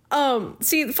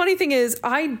 see, the funny thing is,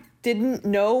 I didn't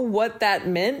know what that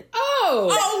meant. Oh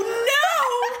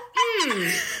no!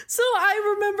 So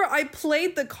I remember I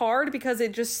played the card because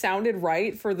it just sounded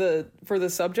right for the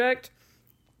subject.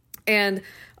 And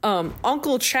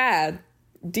Uncle Chad,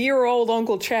 dear old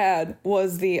Uncle Chad,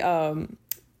 was the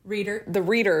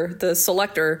reader, the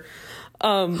selector.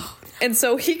 And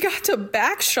so he got to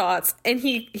back shots and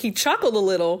he chuckled a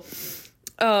little.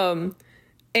 And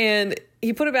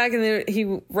he put it back and then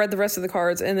he read the rest of the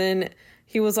cards and then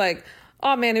he was like,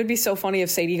 oh man, it would be so funny if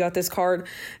Sadie got this card.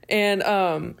 And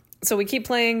so we keep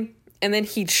playing and then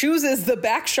he chooses the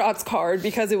back shots card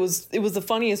because it was the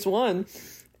funniest one.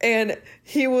 And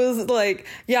he was like,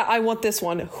 yeah, I want this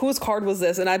one. Whose card was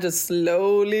this? And I just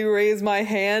slowly raised my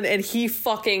hand and he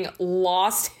fucking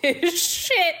lost his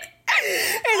shit.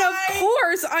 And of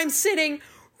course, I'm sitting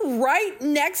right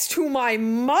next to my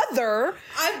mother.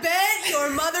 I bet your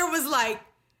mother was like...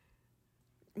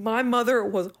 My mother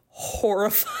was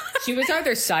horrified. She was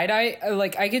either side-eye,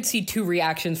 like, I could see two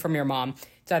reactions from your mom.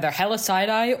 It's either hella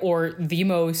side-eye or the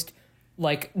most,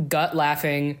 like,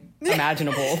 gut-laughing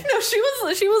imaginable. No, she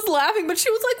was laughing, but she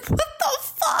was like, what the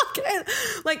fuck? And,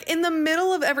 like, in the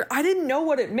middle of I didn't know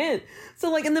what it meant.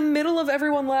 So, like, in the middle of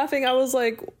everyone laughing, I was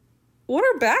like, what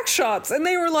are back shots? And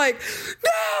they were like,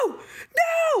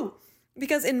 no!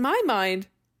 Because in my mind,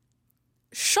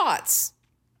 shots,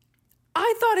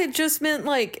 I thought it just meant,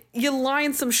 like, you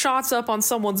line some shots up on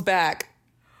someone's back.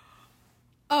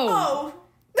 Oh.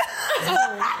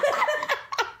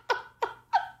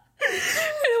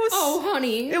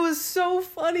 Honey. It was so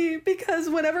funny because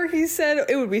whenever he said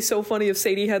it would be so funny if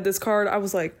Sadie had this card, I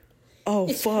was like, oh,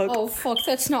 fuck. Oh, fuck.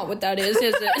 That's not what that is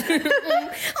it?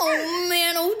 Oh,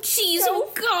 man. Oh, jeez.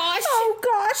 Oh, gosh. Oh,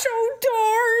 gosh. Oh,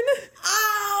 darn.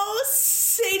 Oh,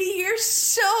 Sadie, you're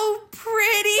so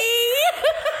pretty.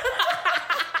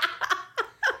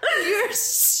 You're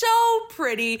so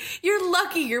pretty. You're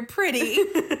lucky you're pretty.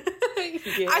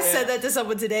 Yeah. I said that to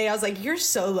someone today. I was like, you're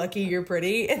so lucky you're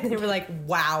pretty. And they were like,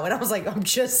 wow. And I was like, I'm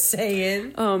just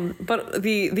saying. But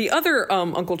the other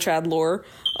Uncle Chad lore,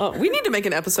 we need to make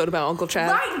an episode about Uncle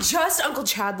Chad. Right, just Uncle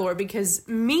Chad lore, because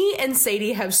me and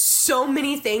Sadie have so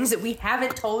many things that we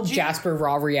haven't told you. Jasper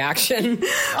raw reaction.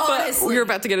 But we're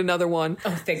about to get another one.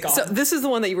 Oh, thank God. So this is the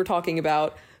one that you were talking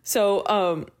about.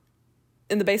 So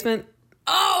in the basement.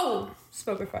 Oh!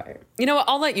 Spoke with fire. You know what?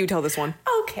 I'll let you tell this one.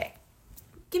 Okay.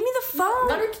 Give me the phone.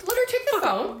 Let her take the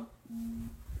phone.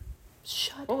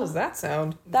 Shut What was that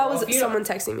sound? That Well, if was you someone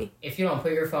texting me. If you don't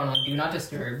put your phone on Do Not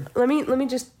Disturb. Let me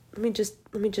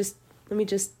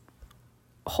just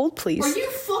hold, please. Are you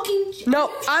fucking... No, are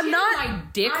you I'm shitting not. my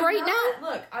dick I'm right not. now?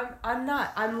 Look, I'm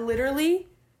not. I'm literally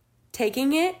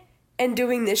taking it and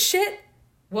doing this shit.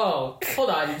 Whoa. Hold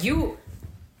on. You...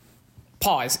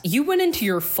 Pause. You went into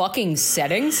your fucking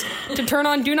settings to turn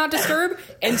on Do Not Disturb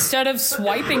instead of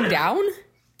swiping down?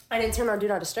 I didn't turn on Do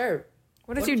Not Disturb.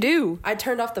 What did you do? I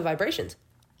turned off the vibrations.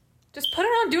 Just put it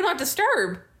on Do Not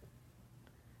Disturb.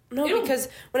 No, because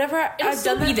whenever I've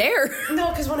done that, there. No,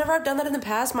 because whenever I've done that in the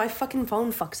past, my fucking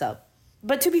phone fucks up.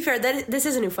 But to be fair, this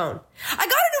is a new phone. I got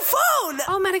a new phone.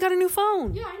 Oh man, I got a new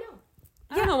phone. Yeah, I know.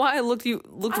 I don't know why I looked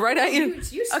right at you.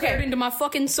 You stared into my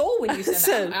fucking soul when you said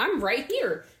Listen. that. I'm right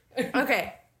here.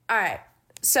 Okay, all right.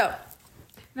 So,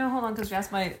 No, hold on, because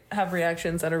Jess might have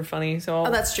reactions that are funny. So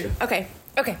oh, that's true. Okay.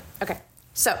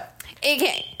 So,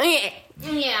 okay.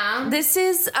 Yeah. This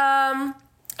is oh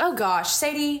gosh,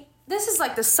 Sadie, this is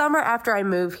like the summer after I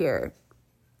move here.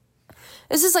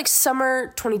 This is like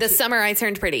summer 22. the summer I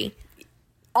turned pretty.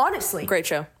 Honestly. Great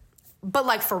show. But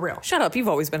like for real. Shut up. You've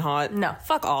always been hot. No.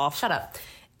 Fuck off. Shut up.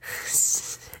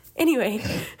 Anyway.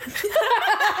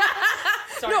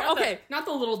 Sorry, No, okay. Not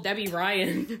the little Debbie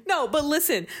Ryan. No, but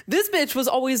listen, this bitch was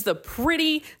always the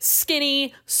pretty,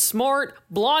 skinny, smart,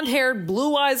 blonde-haired,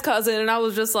 blue-eyes cousin, and I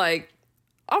was just like,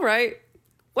 all right,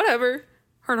 whatever.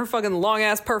 Her and her fucking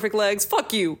long-ass perfect legs.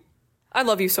 Fuck you. I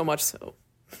love you so much, so.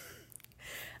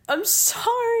 I'm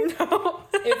sorry. No.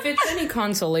 If it's any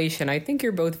consolation, I think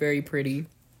you're both very pretty.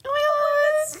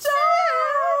 Oh, stop.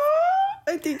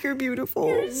 I think you're beautiful.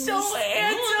 You're so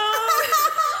handsome.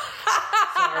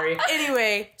 Sorry.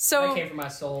 Anyway, so That came from my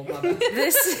soul. My bad.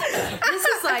 this is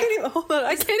like Hold on.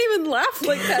 I can't even laugh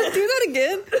like that. Do that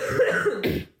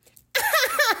again.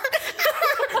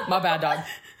 My bad, dog.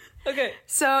 Okay.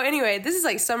 so anyway, this is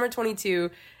like summer 22.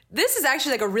 This is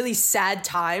actually like a really sad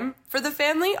time for the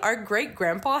family. Our great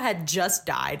grandpa had just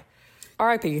died.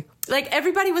 R.I.P. Like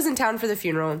everybody was in town for the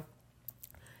funeral.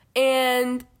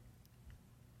 And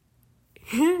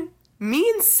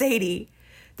me and Sadie,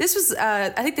 this was I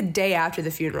think the day after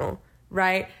the funeral,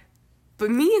 right?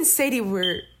 But me and Sadie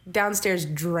were downstairs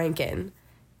drinking,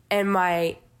 and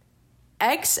my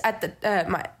ex at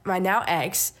the my now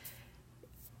ex,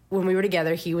 when we were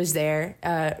together, he was there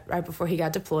right before he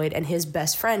got deployed, and his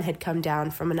best friend had come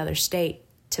down from another state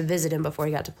to visit him before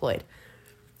he got deployed.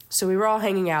 So we were all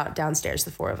hanging out downstairs,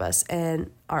 the four of us,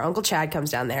 and our Uncle Chad comes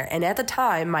down there. And at the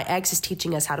time, my ex is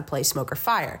teaching us how to play Smoke or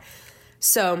Fire.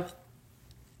 So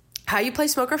how you play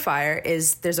Smoke or Fire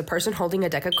is there's a person holding a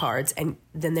deck of cards, and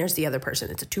then there's the other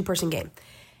person. It's a 2-person game.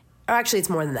 Or actually, it's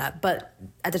more than that, but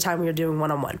at the time we were doing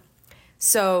one-on-one.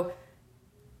 So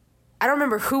I don't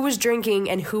remember who was drinking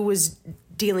and who was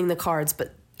dealing the cards,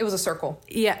 but It was a circle.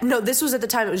 yeah, no, this was at the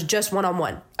time, it was just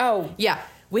one-on-one. Oh. Yeah,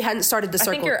 we hadn't started the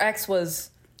circle. I think your ex was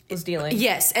dealing.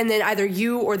 Yes, and then either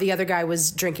you or the other guy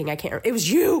was drinking. I can't remember. It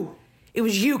was you. It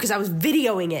was you, because I was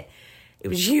videoing it. It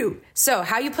was you. So,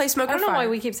 how you play Smoke or I don't know Fire? why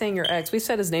we keep saying your ex. We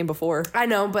said his name before. I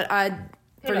know, but we're doesn't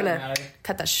gonna matter.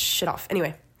 cut that shit off.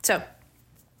 Anyway, so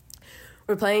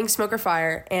we're playing Smoke or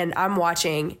Fire, and I'm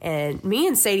watching, and me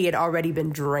and Sadie had already been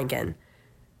drinking.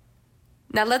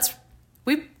 Now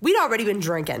we'd already been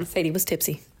drinking. Sadie was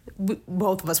tipsy.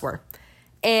 Both of us were.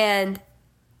 And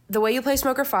the way you play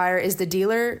Smoke or Fire is the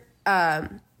dealer,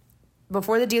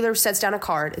 before the dealer sets down a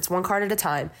card, it's one card at a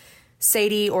time.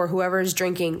 Sadie or whoever is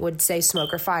drinking would say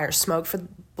Smoke or Fire. Smoke for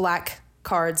black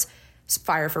cards,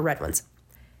 fire for red ones.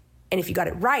 And if you got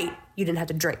it right, you didn't have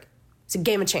to drink. It's a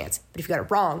game of chance. But if you got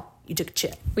it wrong, you took a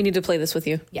chip. We need to play this with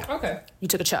you. Yeah. Okay. You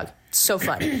took a chug. It's so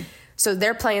fun. So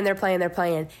they're playing.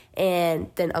 And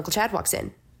then Uncle Chad walks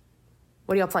in.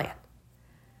 What are y'all playing?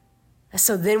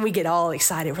 So then we get all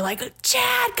excited. We're like,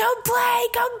 Chad, come play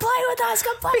with us,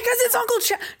 come play. Because it's Uncle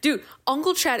Chad. Dude,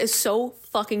 Uncle Chad is so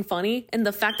fucking funny. And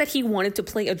the fact that he wanted to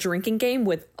play a drinking game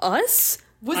with us.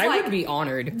 I would be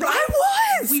honored. I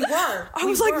was. We were. I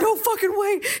was like, no fucking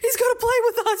way. He's going to play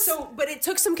with us. So, but it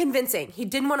took some convincing. He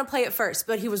didn't want to play at first,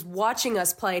 but he was watching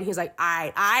us play, and he was like,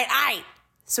 I.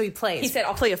 So he plays. He said,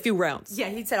 I'll play a few rounds. Yeah,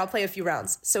 he said, I'll play a few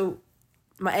rounds. So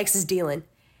my ex is dealing.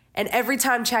 And every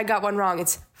time Chad got one wrong,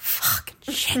 it's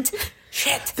fucking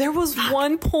shit. There was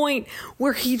one point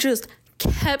where he just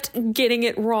kept getting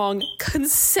it wrong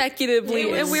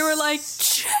consecutively. And we were like,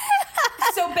 Chad.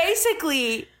 So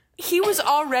basically, he was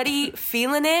already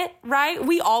feeling it, right?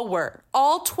 We all were.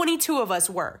 All 22 of us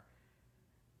were.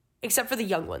 Except for the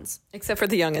young ones. Except for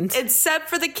the youngins. Except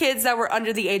for the kids that were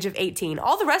under the age of 18.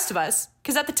 All the rest of us,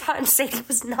 because at the time, Sadie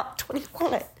was not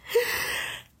 21.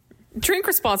 Drink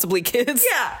responsibly, kids.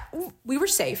 Yeah. We were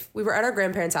safe. We were at our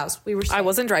grandparents' house. We were safe. I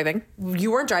wasn't driving.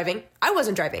 You weren't driving. I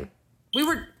wasn't driving. We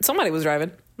were... Somebody was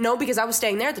driving. No, because I was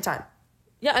staying there at the time.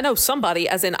 Yeah, I know somebody,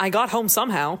 as in I got home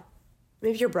somehow.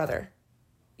 Maybe your brother.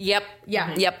 Yep.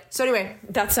 Yeah. Yep. So anyway.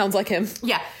 That sounds like him.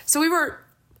 Yeah. So we were...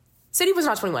 Sadie was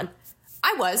not 21.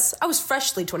 I was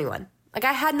freshly 21. Like,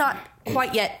 I had not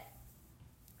quite yet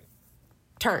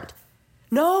turned.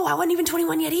 No, I wasn't even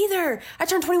 21 yet either. I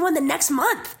turned 21 the next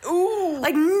month. Ooh.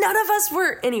 Like, none of us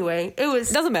were... Anyway, it was...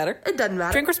 Doesn't matter. It doesn't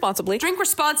matter. Drink responsibly. Drink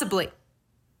responsibly.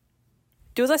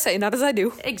 Do as I say, not as I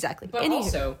do. Exactly. But Anywho,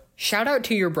 also, shout out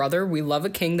to your brother. We love a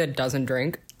king that doesn't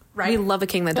drink. right? We love a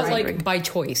king that But doesn't like drink. by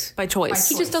choice. By choice.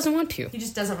 He just doesn't want to. He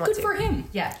just doesn't want Good to. for him.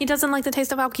 Yeah. He doesn't like the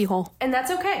taste of alcohol. And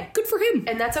that's okay. Good for him.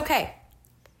 And that's okay.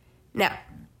 Now,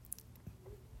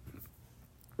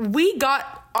 we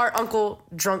got our uncle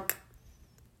drunk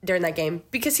during that game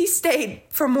because he stayed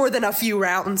for more than a few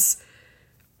rounds.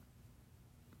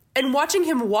 And watching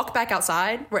him walk back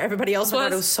outside where everybody else It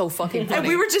was was, so fucking funny. and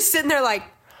we were just sitting there like,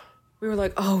 we were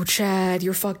like, oh, Chad,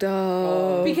 you're fucked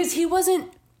up. because he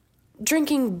wasn't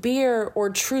drinking beer or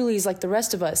Trulies like the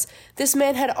rest of us. This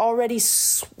man had already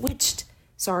switched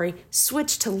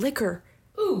to liquor.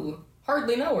 Ooh,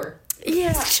 hardly know her.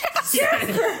 Yeah.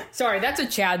 Sorry, that's a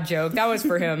Chad joke. That was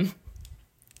for him.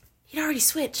 He'd already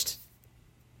switched.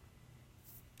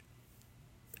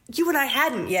 You and I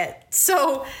hadn't yet.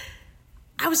 So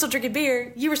I was still drinking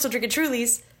beer. You were still drinking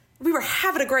Trulies. We were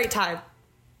having a great time.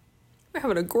 We're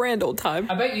having a grand old time.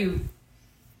 I bet you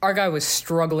our guy was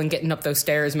struggling getting up those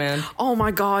stairs, man. Oh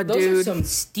my God, Those dude. are some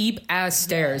steep ass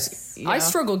stairs. Yeah. I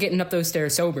struggle getting up those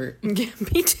stairs sober. Yeah,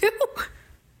 me too.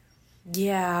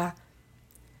 Yeah.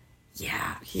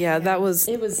 Yeah. Yeah, that was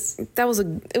It was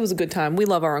a good time. We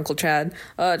love our Uncle Chad.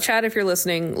 Chad, if you're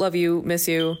listening, love you, miss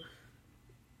you.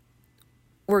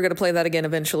 We're gonna play that again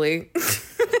eventually.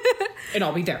 And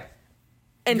I'll be there.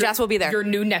 And Jess will be there. Your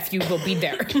new nephew will be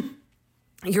there.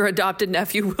 Your adopted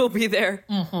nephew will be there.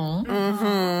 But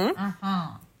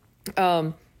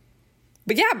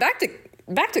yeah,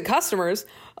 back to customers.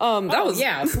 That was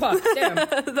yeah, fuck, damn.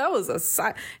 that was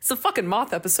it's a fucking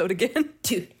moth episode again.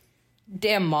 Dude,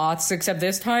 damn moths, except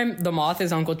this time the moth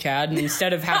is Uncle Chad, and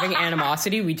instead of having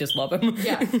animosity, we just love him.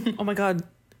 Yeah. Oh my god.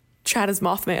 Chad is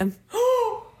Mothman.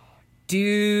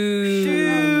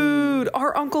 Dude.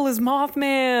 Our uncle is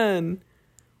Mothman.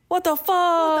 What the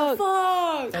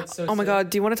fuck? That's so Oh my sick. god,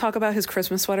 do you want to talk about his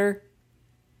Christmas sweater?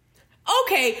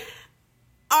 Okay.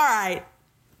 All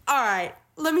right.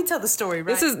 Let me tell the story,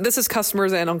 right? This is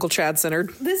customers and Uncle Chad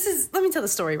centered. Let me tell the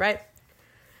story, right?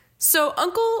 So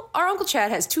our Uncle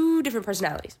Chad has two different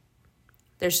personalities.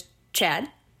 There's Chad,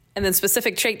 And then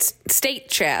specific state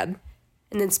Chad.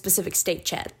 and then specific state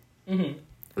Chad.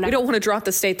 We don't want to drop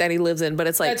the state that he lives in, but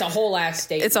it's like It's a whole ass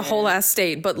state. it's a whole ass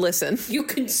state, but listen. You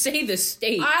can say the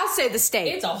state. I'll say the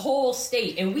state. It's a whole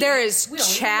state, and There is we don't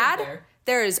live Chad. there.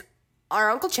 There is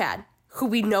our Uncle Chad, who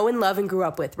we know and love and grew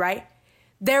up with, right?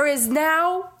 There is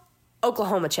now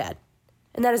Oklahoma Chad.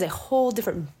 And that is a whole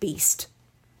different beast.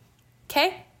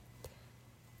 Okay?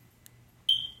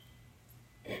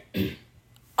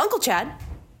 Uncle Chad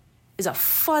is a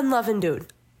fun-loving dude.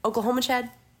 Oklahoma Chad?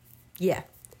 Yeah.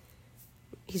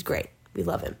 He's great. We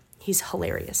love him. He's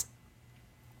hilarious.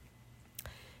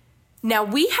 Now,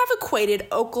 we have equated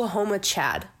Oklahoma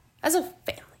Chad as a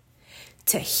family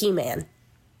to He-Man.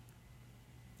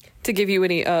 To give you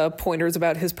any pointers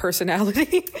about his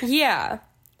personality. Yeah.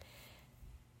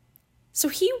 So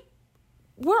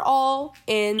we're all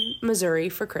in Missouri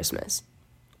for Christmas.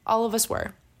 All of us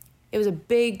were. It was a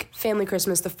big family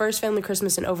Christmas, the first family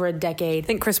Christmas in over a decade.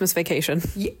 Think Christmas vacation.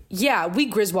 Yeah, we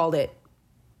Griswold it.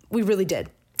 We really did.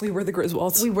 We were the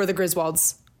Griswolds. We were the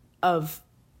Griswolds of,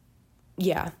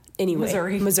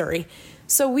 anyway. Missouri.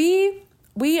 So it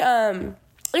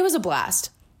was a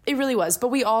blast. It really was. But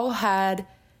we all got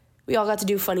to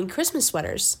do funny Christmas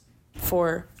sweaters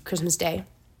for Christmas Day.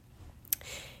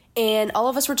 And all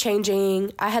of us were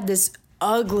changing. I had this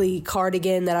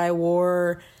cardigan that I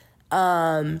wore.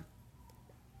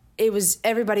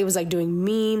 Everybody was like doing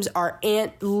memes. Our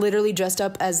aunt literally dressed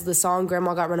up as the song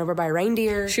Grandma Got Run Over by a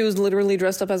Reindeer. She was literally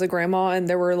dressed up as a grandma, and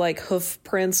there were like hoof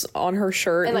prints on her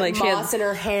shirt. And like she moss in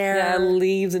her hair. Yeah,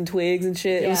 leaves and twigs and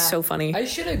shit. It was Yeah. so funny. I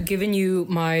should have given you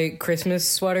my Christmas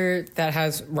sweater that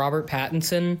has Robert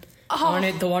Pattinson on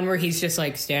it. The one where he's just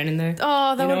like standing there.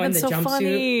 Oh, that You would know, have in been the so jumpsuit?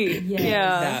 funny.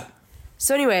 Yeah. That.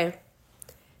 So anyway,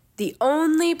 the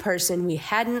only person we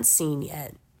hadn't seen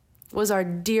yet was our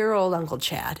dear old Uncle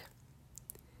Chad.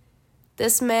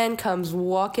 This man comes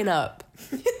walking up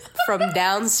from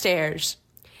downstairs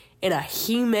in a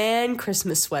He-Man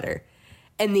Christmas sweater,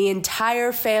 and the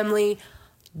entire family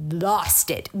lost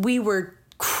it. We were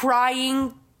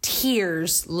crying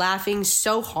tears, laughing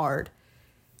so hard.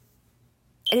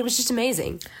 And it was just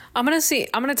amazing. I'm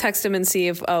gonna text him and see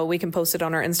if we can post it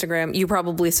on our Instagram. You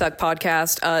Probably Suck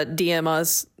podcast. DM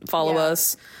us, follow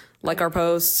us, like our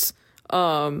posts.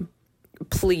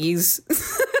 Please.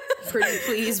 Pretty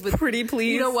pleased with. Pretty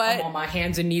please. You know what? I'm on my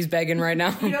hands and knees begging right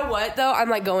now. You know what though?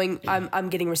 I'm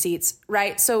getting receipts,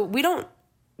 right? So we don't,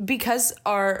 because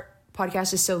our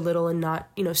podcast is so little and not,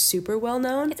 super well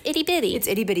known. It's itty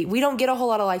bitty. We don't get a whole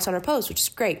lot of likes on our posts, which is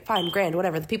great, fine, grand,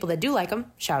 whatever. The people that do like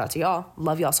them, shout out to y'all.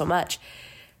 Love y'all so much.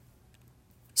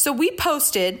 So we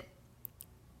posted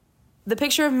the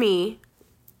picture of me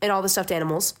and all the stuffed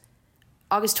animals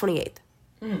August 28th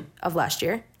of last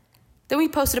year. Then we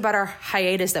posted about our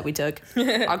hiatus that we took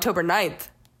October 9th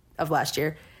of last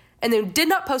year. And then did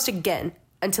not post again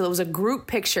until it was a group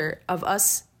picture of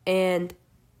us and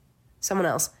someone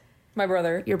else, My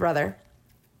brother. your brother,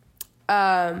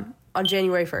 on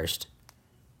January 1st.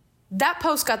 That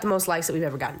post got the most likes that we've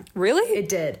ever gotten. Really? It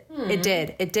did. It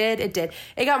did.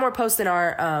 It got more posts than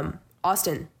our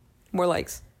Austin. More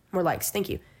likes. More likes. Thank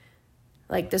you.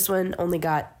 Like this one only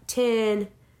got 10.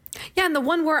 Yeah, and the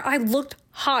one where I looked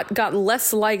hot got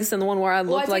less likes than the one where I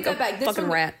looked like a fucking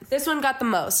rat. This one got the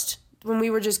most when we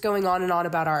were just going on and on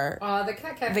about our The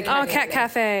Cat Cafe. Oh, Cat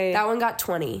Cafe. That one got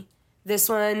 20. This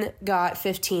one got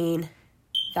 15.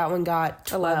 That one got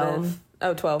 12. 11.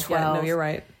 Oh, 12. Yeah, no, 12. you're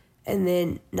right. And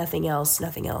then nothing else.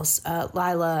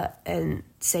 Lila and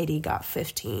Sadie got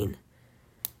 15.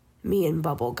 Me and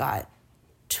Bubble got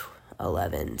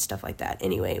 11, stuff like that.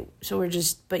 Anyway, so we're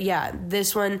just, but yeah,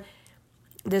 this one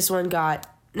got,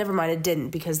 never mind, it didn't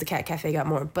because the Cat Cafe got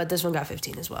more, but this one got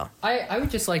 15 as well. I would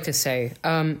just like to say,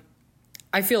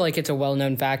 I feel like it's a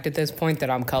well-known fact at this point that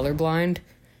I'm colorblind.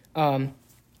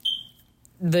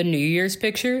 The New Year's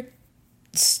picture,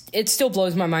 it still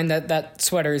blows my mind that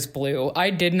sweater is blue. I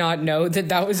did not know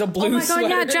that was a blue Oh my god, sweater.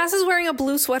 yeah, Jazz is wearing a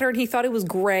blue sweater and he thought it was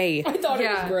gray. I thought it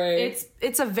was gray.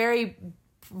 It's a very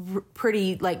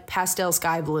pretty, like, pastel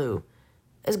sky blue.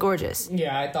 It's gorgeous.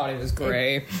 Yeah, I thought it was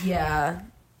gray. Yeah.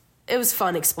 It was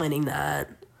fun explaining that.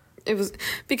 It was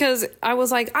because I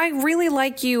was like, I really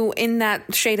like you in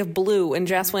that shade of blue. And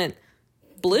Jess went,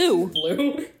 blue?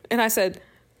 Blue? And I said,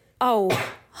 oh,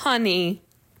 honey,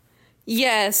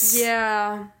 yes.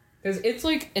 Yeah. Because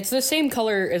it's the same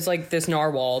color as like this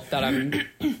narwhal that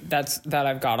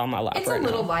I've got on my lap It's right a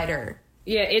little now. lighter.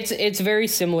 Yeah, it's very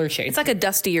similar shade. It's like a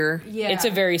dustier. Yeah. It's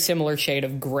a very similar shade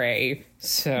of gray.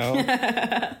 So,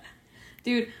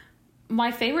 Dude,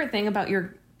 my favorite thing about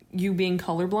you being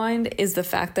colorblind is the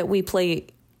fact that we play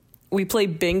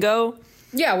bingo.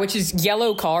 yeah, which is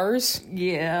yellow cars.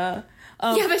 Yeah.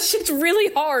 Yeah, that shit's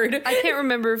really hard. I can't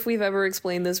remember if we've ever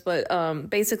explained this, but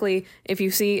basically, if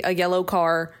you see a yellow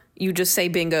car, you just say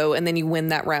bingo, and then you win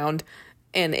that round,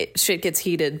 and shit gets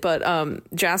heated. But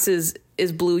Jas is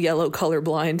blue-yellow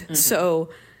colorblind, so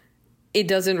it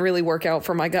doesn't really work out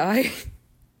for my guy.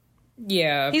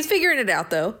 Yeah. He's figuring it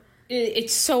out, though.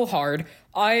 It's so hard.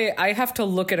 I have to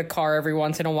look at a car every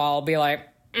once in a while and be like,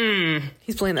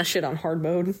 He's playing that shit on hard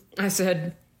mode. I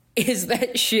said, is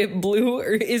that shit blue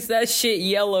or is that shit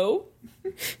yellow?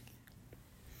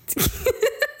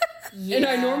 Yeah. And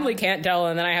I normally can't tell,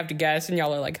 and then I have to guess, and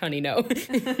y'all are like, honey, no.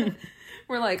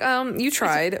 We're like, you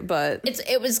tried, but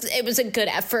It was a good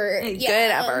effort. Good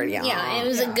effort, yeah. Yeah, it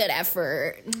was a good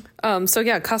effort. so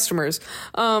yeah, customers.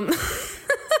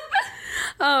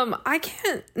 I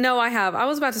can't. No, I have. I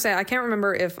was about to say I can't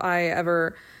remember if I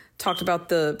ever talked about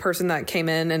the person that came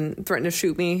in and threatened to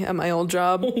shoot me at my old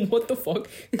job. What the fuck?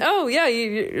 Oh yeah,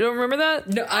 you don't remember that?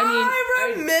 No, I mean,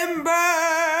 I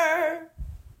remember.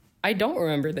 I don't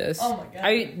remember this. Oh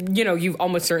my God. You've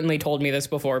almost certainly told me this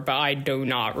before, but I do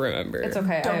not remember. It's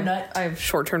okay. Donut. I have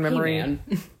short-term Hey, memory. man.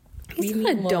 He's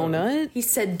not a donut. He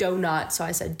said donut, so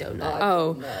I said donut.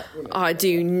 Oh, I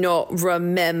do not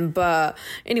remember.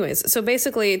 Anyways, so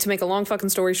basically, to make a long fucking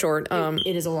story short,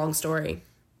 It is a long story.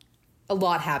 A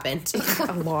lot happened.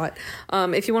 a lot.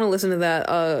 If you want to listen to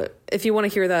that, if you want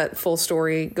to hear that full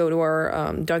story, go to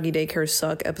our Doggy Daycare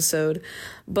Suck episode.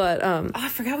 But I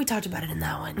forgot we talked about it in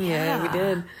that one. yeah, we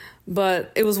did.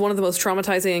 But it was one of the most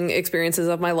traumatizing experiences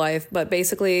of my life. But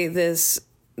basically, this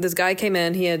guy came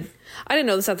in. I didn't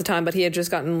know this at the time, but he had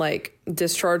just gotten like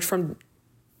discharged from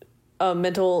a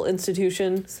mental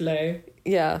institution. Slay.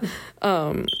 Yeah.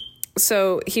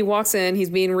 So he walks in, he's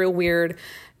being real weird,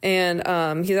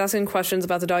 and he's asking questions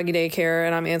about the doggy daycare,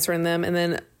 and I'm answering them, and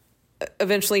then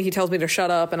eventually he tells me to shut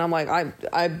up, and I'm like,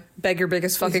 I beg your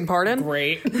biggest fucking pardon.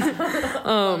 Great.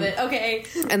 Love it. Okay.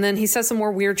 And then he says some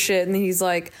more weird shit, and he's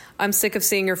like, I'm sick of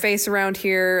seeing your face around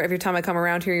here. Every time I come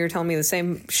around here, you're telling me the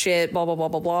same shit, blah, blah, blah,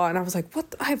 blah, blah. And I was like,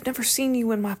 what? I've never seen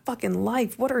you in my fucking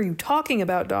life. What are you talking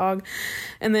about, dog?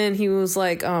 And then he was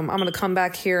like, I'm going to come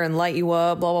back here and light you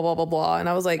up, blah, blah, blah, blah, blah. And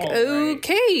I was like, right.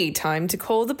 okay, time to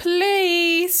call the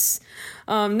police.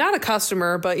 Not a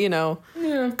customer, but,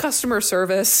 customer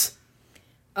service.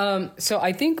 So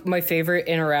I think my favorite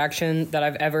interaction that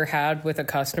I've ever had with a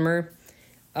customer,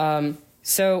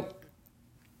 so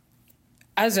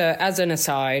as an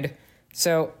aside,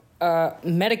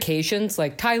 medications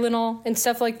like Tylenol and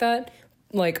stuff like that,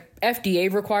 like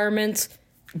FDA requirements,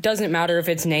 doesn't matter if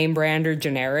it's name brand or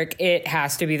generic, it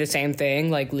has to be the same thing,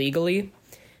 like legally.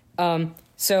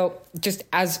 So just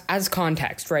as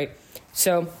context, right?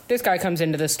 So this guy comes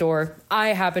into the store. I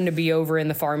happen to be over in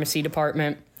the pharmacy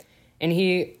department. And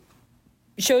he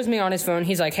shows me on his phone.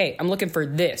 He's like, hey, I'm looking for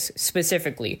this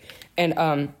specifically.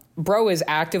 And bro is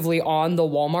actively on the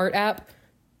Walmart app.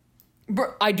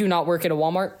 Bro, I do not work at a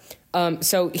Walmart.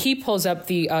 So he pulls up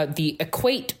the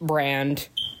Equate brand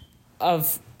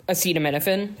of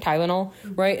acetaminophen, Tylenol,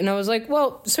 right? And I was like,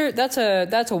 well, sir, that's a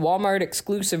Walmart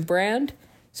exclusive brand.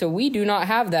 So we do not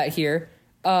have that here.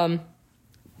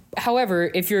 However,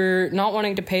 if you're not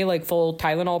wanting to pay like full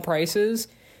Tylenol prices,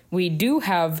 we do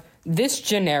have this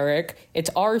generic. It's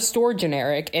our store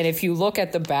generic, and if you look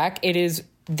at the back, it is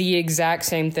the exact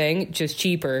same thing, just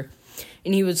cheaper.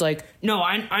 And he was like, no,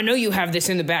 I know you have this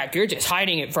in the back. You're just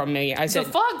hiding it from me. I said,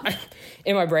 The fuck?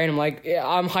 In my brain, I'm like, yeah,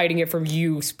 I'm hiding it from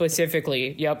you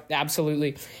specifically. Yep,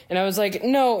 absolutely. And I was like,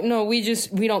 no,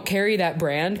 we don't carry that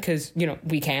brand because,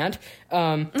 we can't.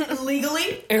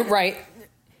 Legally? Right.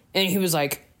 And he was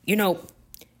like,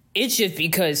 it's just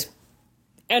because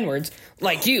N-words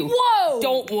like you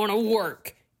don't want to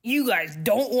work. You guys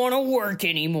don't want to work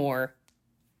anymore.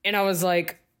 And I was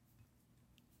like,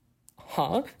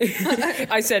 huh?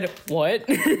 I said, what?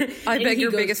 I beg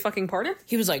your biggest fucking pardon?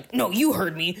 He was like, no, you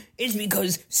heard me. It's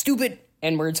because stupid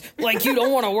N-words like you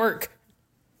don't want to work.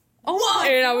 Oh,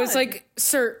 and I was like,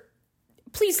 sir,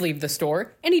 please leave the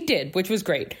store. And he did, which was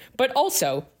great. But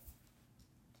also,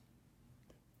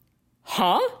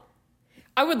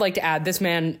 I would like to add, this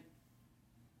man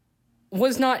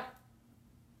was not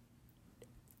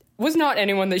was not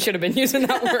anyone that should have been using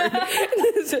that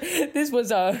word. This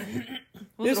was a...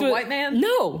 Was it a white man?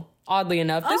 No, oddly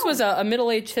enough. This was a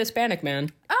middle-aged Hispanic man.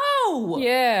 Oh!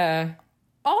 Yeah.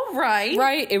 All right.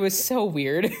 Right? It was so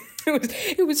weird.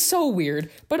 It was so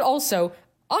weird. But also,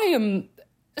 I am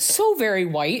so very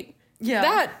white.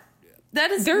 Yeah.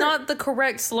 That is not the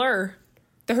correct slur.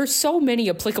 There are so many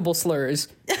applicable slurs.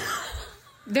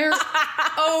 There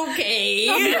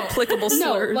Okay. Applicable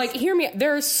slurs. No, like hear me.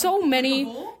 There are so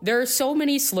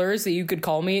many slurs that you could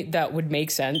call me that would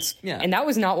make sense. Yeah. And that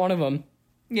was not one of them.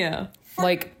 Yeah.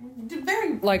 Like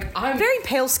I'm very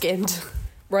pale skinned.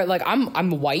 right, like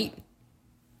I'm white.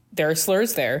 There are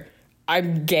slurs there.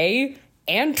 I'm gay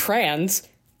and trans.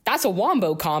 That's a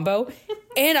wombo combo.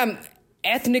 And I'm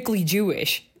ethnically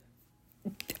Jewish.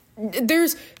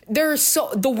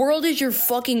 The world is your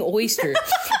fucking oyster.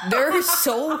 There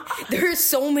are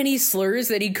so many slurs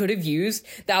that he could have used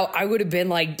that I would have been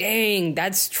like, dang,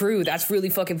 that's true. That's really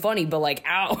fucking funny. But like,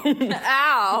 ow.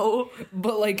 Ow.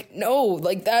 But like, no,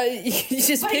 like that. He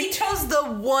just But he chose the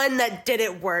one that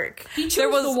didn't work. He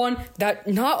chose the one that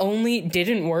not only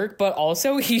didn't work, but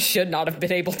also he should not have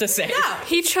been able to say. Yeah.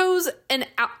 He chose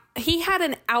he had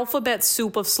an alphabet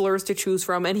soup of slurs to choose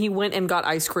from, and he went and got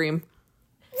ice cream.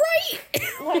 Right.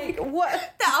 Like,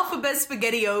 what? The alphabet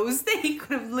SpaghettiOs that he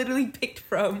could have literally picked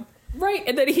from. Right,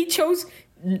 and then he chose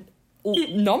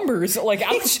numbers. Like,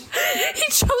 He chose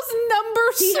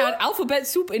numbers. he had alphabet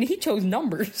soup, and he chose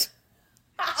numbers.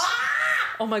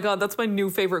 Oh my god, that's my new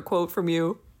favorite quote from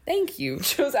you. Thank you.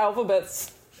 Chose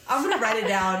alphabets. I'm gonna write it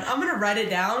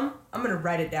down.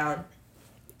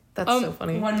 That's so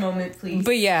funny. One moment, please.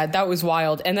 But yeah, that was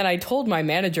wild. And then I told my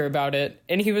manager about it,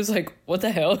 and he was like, "What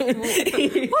the hell?" What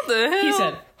the hell? He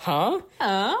said, "Huh?"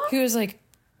 Huh? He was like,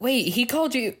 "Wait, he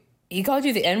called you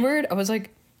the N-word?" I was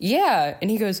like, "Yeah."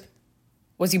 And he goes,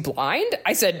 "Was he blind?"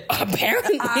 I said,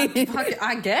 "Apparently."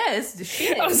 I guess.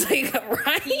 Shit. I was like,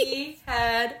 "Right?" He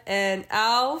had an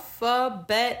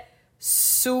alphabet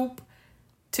soup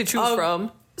To choose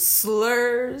from.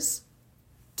 slurs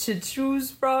to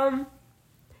choose from,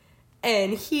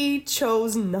 and he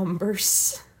chose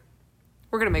numbers.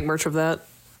 We're gonna make merch of that.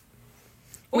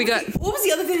 What was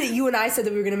the other thing that you and I said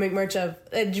that we were gonna make merch of?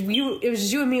 It was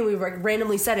just you and me. We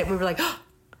randomly said it. And we were like,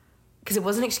 because it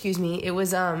wasn't. Excuse me. It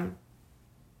was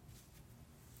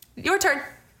your turn.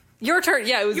 Your turn.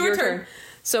 Yeah, it was your turn.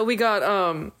 So we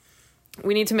got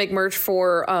we need to make merch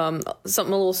for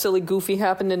something a little silly goofy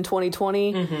happened in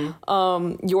 2020.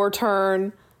 Mm-hmm. Your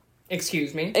turn.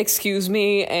 Excuse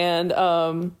me,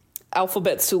 and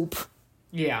alphabet soup.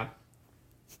 Yeah.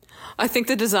 I think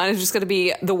the design is just going to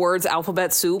be the words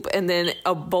alphabet soup and then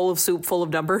a bowl of soup full of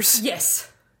numbers.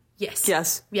 Yes.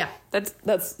 Yes. Yeah.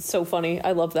 That's so funny.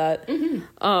 I love that.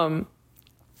 Mm-hmm.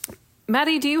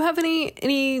 Maddie, do you have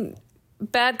any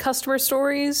bad customer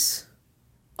stories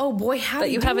Oh boy,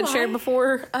 that you haven't shared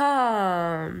before?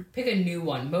 Pick a new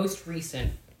one, most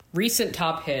recent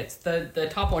top hits, the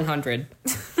top 100.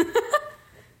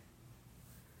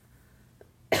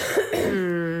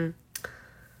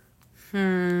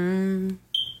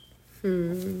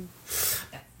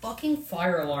 That fucking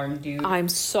fire alarm, dude. I'm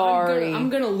sorry. I'm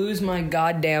gonna lose my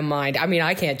goddamn mind. I mean,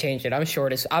 I can't change it. I'm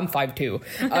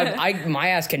 5'2". My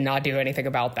ass cannot do anything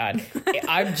about that.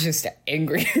 I'm just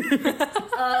angry.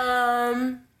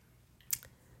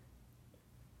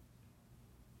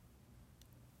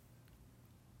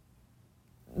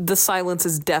 The silence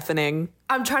is deafening.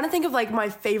 I'm trying to think of like my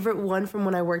favorite one from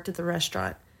when I worked at the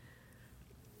restaurant.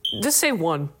 Just say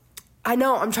one. I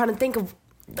know. I'm trying to think of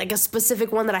like a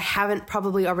specific one that I haven't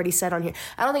probably already said on here.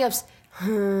 I don't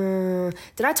think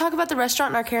did I talk about the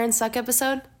restaurant in our Karen Suck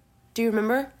episode? Do you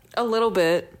remember? A little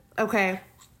bit. Okay.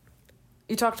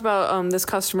 You talked about this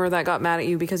customer that got mad at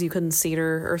you because you couldn't seat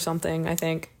her or something, I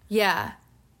think. Yeah.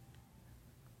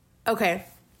 Okay.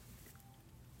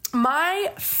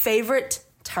 My favorite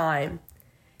time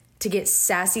to get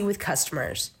sassy with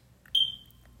customers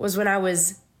was when I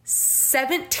was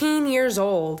 17 years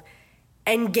old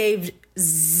and gave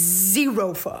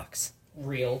zero fucks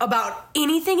Real. about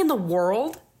anything in the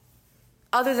world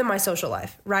other than my social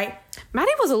life, right?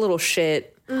 Maddie was a little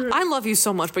shit. I love you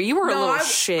so much, but you were a little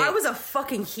shit. I was a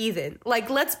fucking heathen. Like,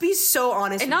 let's be so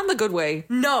honest. And not in the good way.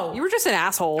 No. You were just an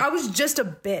asshole. I was just a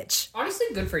bitch. Honestly,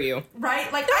 good for you. Right?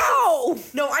 Like,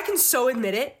 No! I can so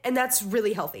admit it, and that's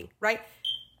really healthy, right?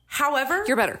 However,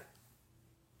 You're better.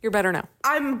 You're better now.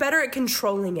 I'm better at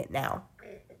controlling it now.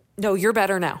 No, you're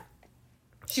better now.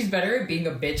 She's better at being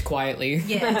a bitch quietly.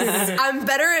 Yes. I'm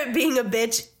better at being a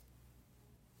bitch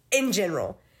in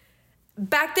general.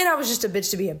 Back then, I was just a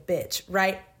bitch to be a bitch,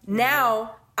 right?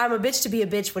 Now, I'm a bitch to be a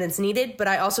bitch when it's needed, but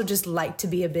I also just like to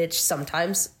be a bitch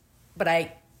sometimes but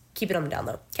I keep it on the down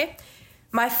low. Okay.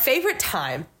 My favorite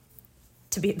time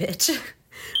to be a bitch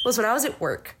was when I was at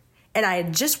work and I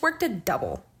had just worked a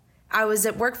double. I was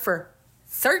at work for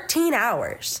 13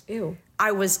 hours. Ew.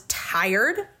 I was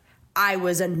tired. I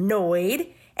was annoyed.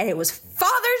 And it was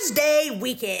Father's Day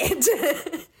weekend.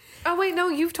 Oh, wait, no,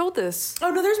 you've told this.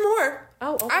 Oh, no, there's more.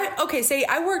 Oh, okay. Sadie,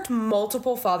 I worked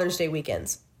multiple Father's Day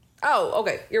weekends. Oh,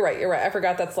 okay. You're right. I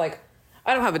forgot that's like,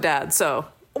 I don't have a dad, so.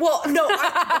 Well, no.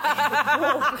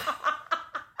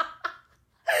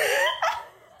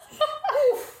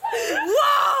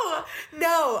 Whoa!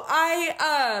 No,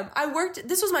 I worked,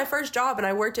 this was my first job and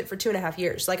I worked it for 2.5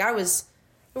 years. Like I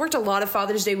worked a lot of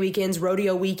Father's Day weekends,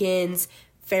 rodeo weekends,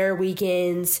 fair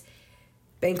weekends,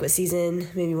 banquet season,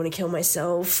 made me want to kill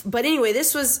myself. But anyway,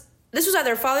 this was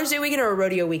either a Father's Day weekend or a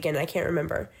rodeo weekend. I can't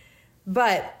remember.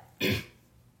 But it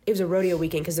was a rodeo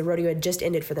weekend because the rodeo had just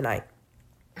ended for the night.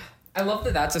 I love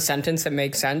that that's a sentence that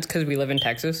makes sense because we live in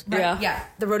Texas. Right? Yeah. Yeah.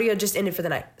 The rodeo just ended for the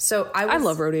night. So I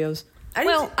love rodeos. I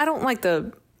don't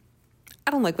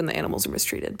like when the animals are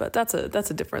mistreated, but that's a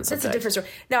different subject. That's a different story.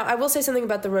 Now, I will say something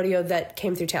about the rodeo that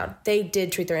came through town. They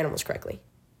did treat their animals correctly.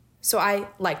 So I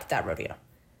liked that rodeo.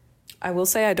 I will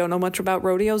say I don't know much about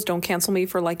rodeos. Don't cancel me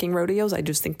for liking rodeos. I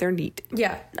just think they're neat.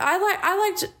 Yeah. I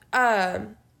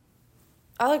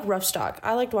like rough stock.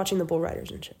 I liked watching the bull riders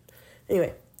and shit.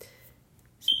 Anyway,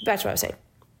 back to what I was saying.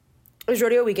 It was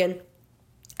rodeo weekend,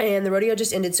 and the rodeo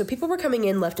just ended, so people were coming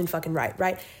in left and fucking right?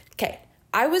 Okay.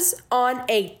 I was on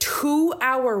a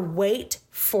 2-hour wait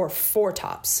for 4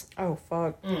 Tops. Oh,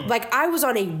 fuck. Like, I was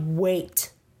on a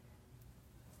wait.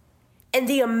 And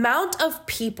the amount of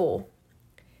people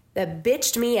that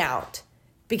bitched me out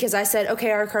because I said,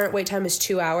 okay, our current wait time is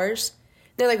 2 hours.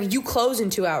 They're like, you close in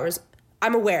 2 hours.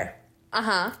 I'm aware.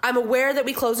 Uh-huh. I'm aware that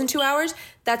we close in 2 hours.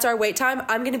 That's our wait time.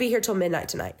 I'm going to be here till midnight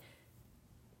tonight.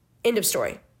 End of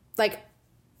story. Like,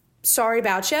 sorry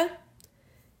about you.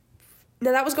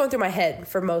 Now, that was going through my head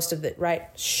for most of it, right?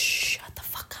 Shut the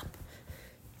fuck up.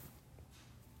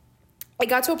 It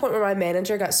got to a point where my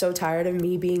manager got so tired of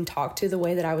me being talked to the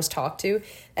way that I was talked to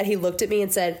that he looked at me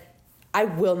and said, I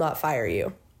will not fire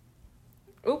you.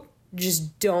 Oop.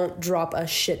 Just don't drop a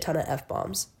shit ton of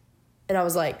F-bombs. And I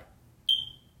was like,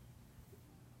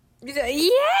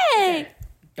 yay!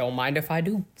 Don't mind if I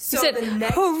do. So said, the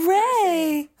next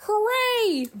hooray!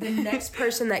 Hooray! the next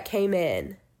person that came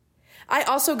in, I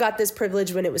also got this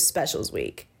privilege when it was specials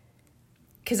week.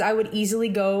 Because I would easily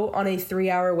go on a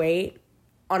 3-hour wait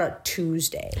on a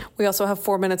Tuesday. We also have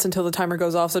 4 minutes until the timer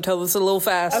goes off, so tell us a little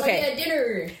fast. Okay.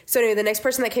 Dinner. So anyway, the next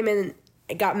person that came in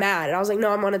got mad. And I was like,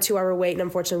 no, I'm on a 2-hour wait. And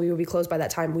unfortunately, we will be closed by that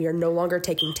time. We are no longer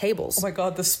taking tables. Oh my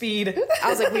God, the speed. I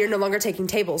was like, we are no longer taking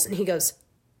tables. And he goes,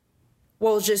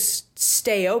 well, just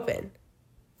stay open.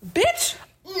 Bitch,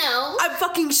 No. I'm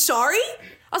fucking sorry.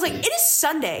 I was like, it is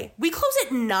Sunday. We close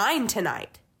at 9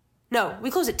 tonight. No,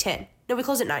 we close at 10. No, we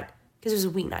close at 9 because it was a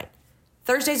weeknight.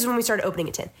 Thursdays is when we started opening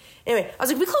at 10. Anyway, I was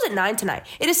like, we close at 9 tonight.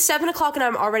 It is 7 o'clock and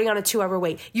I'm already on a 2-hour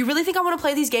wait. You really think I want to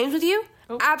play these games with you?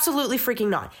 Oh. Absolutely freaking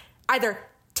not. Either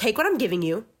take what I'm giving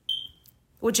you,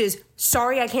 which is,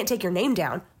 sorry, I can't take your name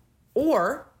down,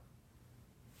 or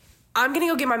I'm going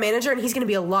to go get my manager and he's going to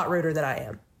be a lot ruder than I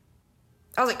am.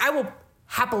 I was like, I will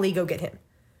happily go get him.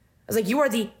 I was like, you are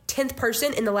the 10th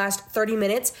person in the last 30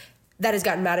 minutes that has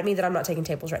gotten mad at me that I'm not taking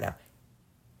tables right now.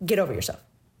 Get over yourself.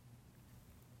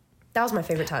 That was my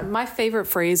favorite time. My favorite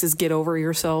phrase is get over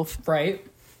yourself. Right?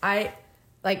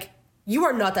 You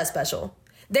are not that special.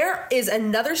 There is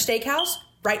another steakhouse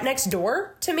right next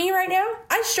door to me right now.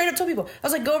 I straight up told people, I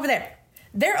was like, go over there.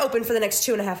 They're open for the next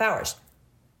 2.5 hours.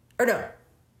 Or no,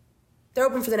 they're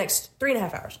open for the next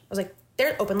 3.5 hours. I was like,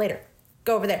 they're open later.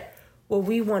 Go over there. Well,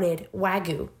 we wanted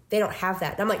Wagyu. They don't have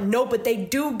that. And I'm like, no, but they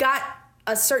do got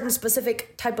a certain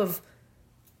specific type of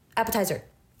appetizer.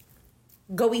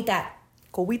 Go eat that.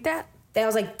 Go eat that. I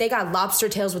was like, they got lobster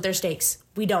tails with their steaks.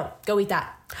 We don't. Go eat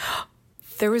that.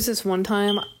 There was this one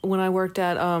time when I worked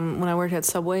at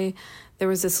Subway, there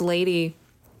was this lady,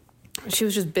 she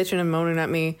was just bitching and moaning at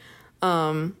me.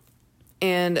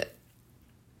 And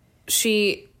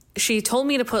she told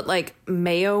me to put like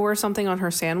mayo or something on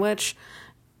her sandwich.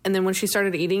 And then when she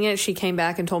started eating it, she came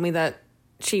back and told me that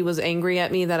she was angry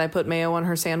at me that I put mayo on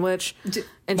her sandwich.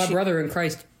 And My brother in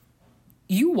Christ,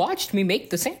 you watched me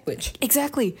make the sandwich.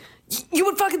 Exactly. You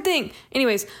would fucking think.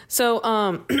 Anyways,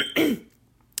 so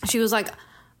she was like,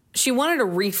 she wanted a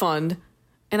refund.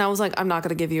 And I was like, I'm not going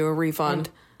to give you a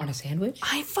refund. On a sandwich?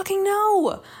 I fucking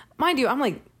know. Mind you,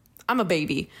 I'm a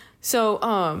baby.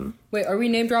 So, Wait, are we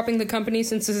name dropping the company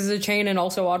since this is a chain and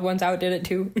also Odd Ones Out did it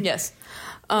too? yes.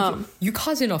 You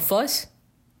causing a fuss?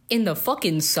 In the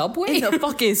fucking subway? In the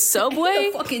fucking subway?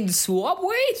 In the fucking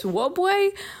swabway?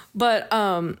 Swabway? But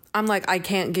I'm like, I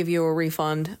can't give you a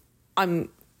refund. I'm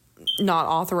not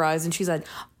authorized. And she said,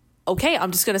 okay,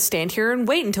 I'm just going to stand here and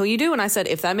wait until you do. And I said,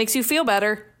 if that makes you feel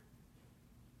better.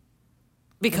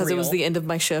 Because it was Real. the end of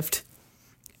my shift.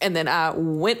 And then I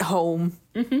went home.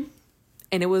 Mm-hmm.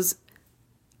 And it was...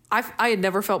 I had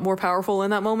never felt more powerful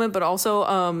in that moment, but also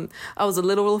I was a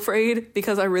little afraid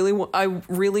because I really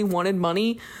wanted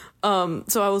money. So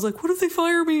I was like, what if they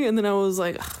fire me? And then I was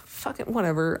like, fuck it,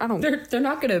 whatever. I don't... They're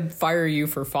not going to fire you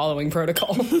for following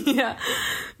protocol. Yeah.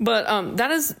 But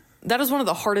that is one of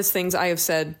the hardest things I have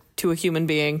said to a human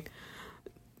being.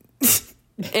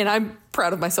 And I'm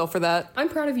proud of myself for that. I'm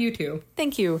proud of you too.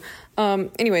 Thank you.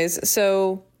 Anyways,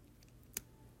 so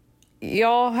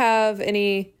y'all have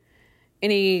any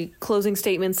closing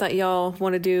statements that y'all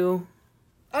want to do?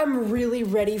 I'm really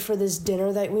ready for this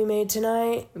dinner that we made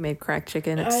tonight. We made cracked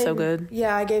chicken. It's so good.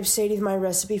 Yeah, I gave Sadie my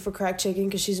recipe for cracked chicken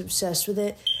because she's obsessed with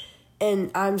it. And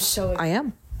I am so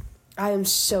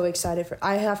excited for...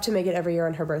 I have to make it every year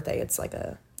on her birthday. It's like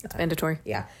It's mandatory.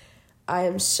 Yeah. I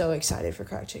am so excited for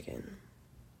cracked chicken.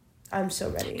 I'm so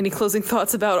ready. Any closing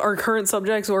thoughts about our current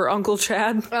subjects or Uncle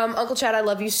Chad? Uncle Chad, I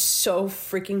love you so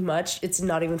freaking much. It's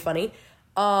not even funny.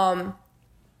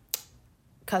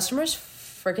 Customers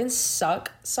freaking suck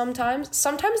sometimes.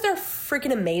 Sometimes they're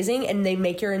freaking amazing and they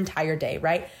make your entire day,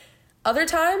 right? Other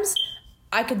times,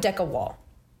 I could deck a wall.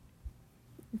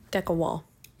 Deck a wall.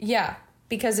 Yeah,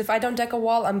 because if I don't deck a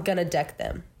wall, I'm gonna deck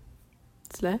them.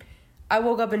 What's that? I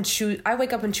wake up and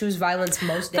choose violence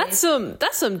most days.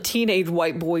 That's some teenage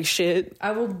white boy shit.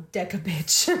 I will deck a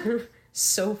bitch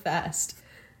so fast.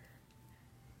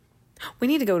 We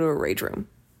need to go to a rage room.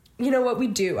 You know what we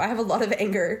do? I have a lot of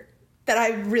anger that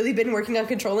I've really been working on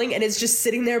controlling, and it's just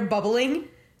sitting there bubbling.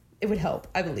 It would help,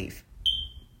 I believe.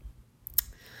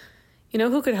 You know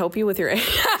who could help you with your anger?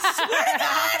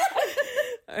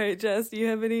 All right, Jess, do you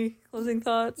have any closing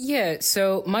thoughts? Yeah,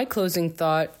 so my closing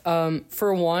thought,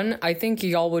 for one, I think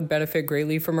y'all would benefit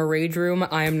greatly from a rage room.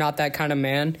 I am not that kind of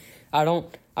man. I'm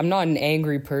not an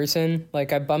angry person.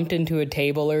 Like, I bumped into a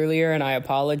table earlier and I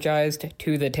apologized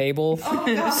to the table. Oh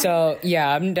my God. So, yeah,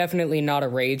 I'm definitely not a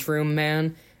rage room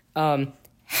man.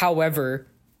 However,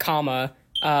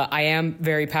 I am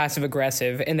very passive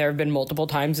aggressive, and there have been multiple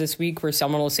times this week where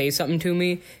someone will say something to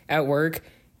me at work,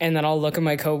 and then I'll look at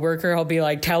my coworker, I'll be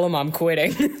like, tell him I'm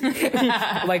quitting.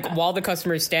 Like, while the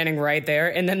customer is standing right there,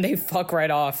 and then they fuck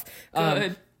right off.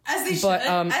 Good. As they should.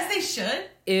 As they should.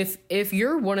 If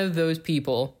you're one of those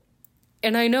people,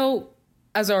 and I know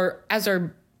as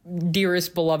our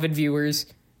dearest beloved viewers,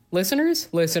 listeners,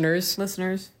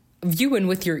 viewing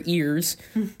with your ears,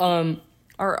 our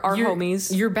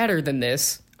homies. You're better than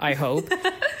this, I hope.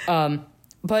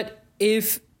 But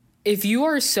if you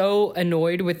are so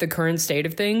annoyed with the current state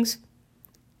of things,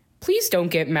 please don't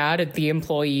get mad at the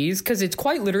employees, because it's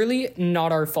quite literally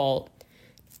not our fault.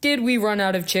 Did we run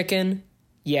out of chicken?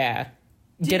 Yeah.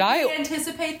 Did I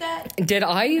anticipate that? Did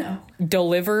I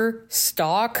deliver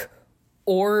stock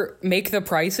or make the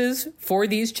prices for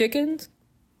these chickens?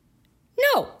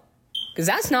 No. Because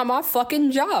that's not my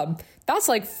fucking job. That's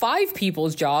like 5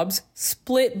 people's jobs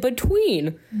split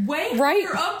between. Way right?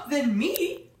 higher up than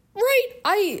me.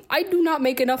 Right. I do not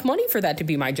make enough money for that to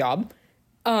be my job.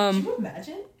 Can you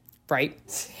imagine? Right.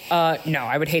 No,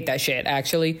 I would hate that shit,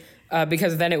 actually.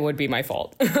 Because then it would be my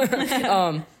fault.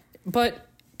 But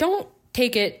don't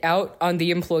take it out on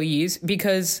the employees,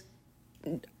 because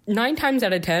 9 times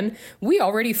out of 10, we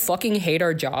already fucking hate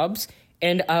our jobs.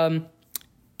 And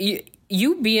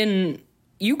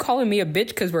you calling me a bitch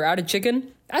because we're out of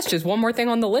chicken, that's just one more thing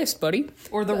on the list, buddy.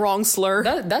 Or the wrong slur.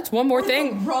 That's one more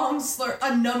thing. Wrong slur.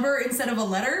 A number instead of a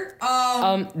letter?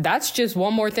 That's just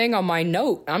one more thing on my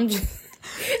note. I'm just...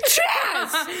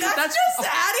 Chaz! That's just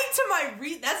adding to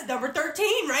my that's number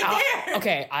 13 right there.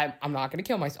 Okay, I'm not gonna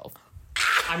kill myself.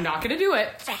 I'm not gonna do it.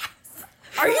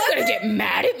 Are you gonna get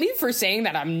mad at me for saying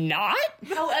that I'm not?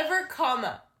 However,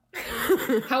 comma.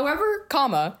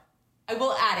 I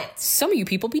will add it. Some of you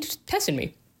people be testing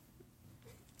me.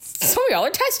 Some of y'all are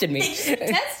testing me.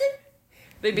 Tested?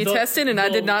 They'd be testing, and I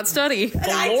did not study. Did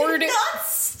not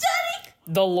study.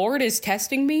 The Lord is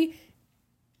testing me,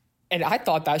 and I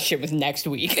thought that shit was next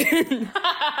week.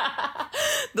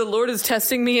 The Lord is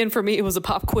testing me, and for me, it was a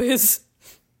pop quiz.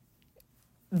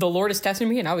 The Lord is testing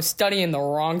me, and I was studying the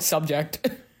wrong subject.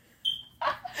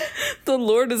 The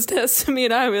Lord is testing me,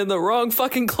 and I'm in the wrong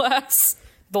fucking class.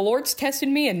 The Lord's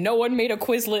testing me, and no one made a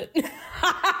Quizlet.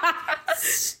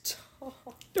 Stop.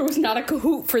 There was not a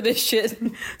Kahoot for this shit.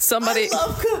 Somebody I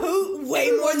love Kahoot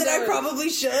way more than I probably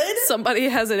should. somebody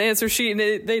has an answer sheet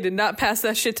and they did not pass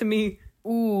that shit to me.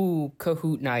 Ooh,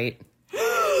 Kahoot night.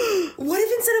 What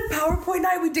if instead of PowerPoint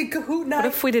night we did Kahoot night? What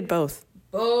if we did both?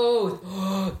 Both.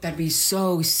 That'd be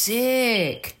so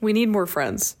sick. We need more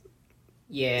friends.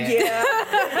 Yeah.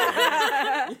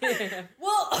 Yeah.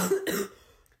 Well,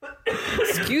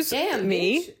 Excuse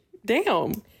me. bitch.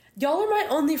 Damn. y'all are my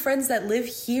only friends that live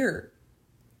here.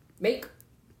 Make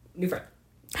new friend.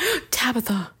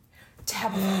 Tabitha.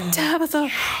 Tabitha. Tabitha.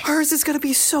 Hers is going to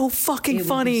be so fucking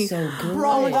funny. So good.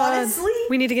 Bro, honestly?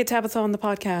 We need to get Tabitha on the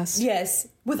podcast. Yes.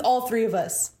 With all three of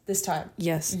us this time.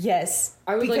 Yes. Yes.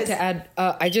 I would like to add.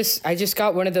 I just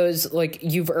got one of those like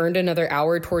you've earned another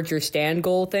hour towards your stand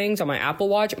goal things on my Apple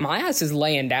Watch. My ass is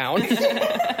laying down.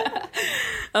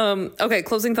 Okay,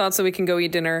 closing thoughts so we can go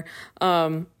eat dinner.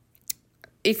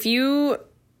 If you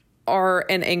are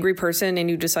an angry person and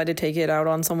you decide to take it out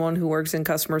on someone who works in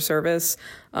customer service,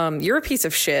 you're a piece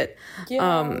of shit.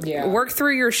 Yeah. Work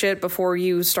through your shit before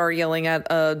you start yelling at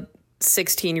a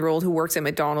 16-year-old who works at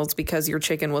McDonald's because your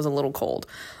chicken was a little cold.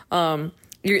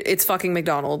 It's fucking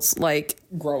McDonald's. Like,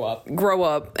 Grow up. grow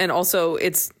up. And also,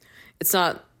 it's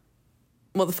not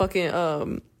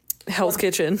motherfucking Hell's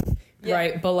Kitchen. Yeah.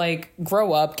 Right, but like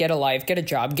grow up, get a life, get a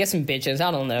job, get some bitches. I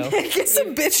don't know. Get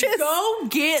some bitches. Go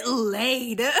get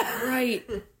laid. Right.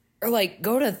 Or like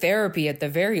go to therapy at the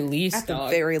very least. At the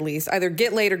dog. very least. Either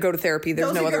get laid or go to therapy. There's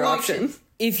Those no are other your option. options.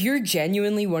 If you're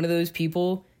genuinely one of those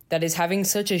people that is having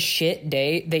such a shit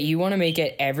day that you want to make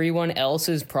it everyone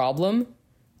else's problem,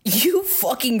 you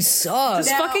fucking suck.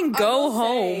 Just fucking I go will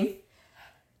home. say,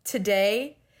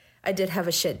 today, I did have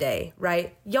a shit day,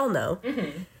 right? Y'all know.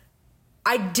 Mm-hmm.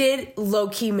 I did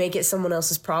low-key make it someone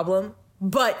else's problem.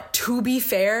 But to be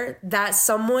fair, that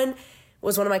someone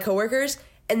was one of my coworkers,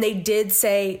 and they did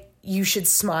say, you should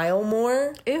smile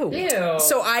more. Ew. Ew.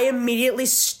 So I immediately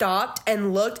stopped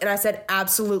and looked, and I said,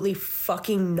 absolutely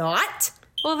fucking not.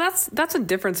 Well, that's a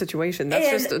different situation. That's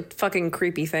And- just a fucking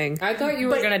creepy thing. I thought you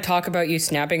were But- gonna talk about you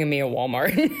snapping at me at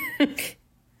Walmart.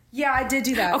 Yeah, I did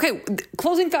do that. Okay,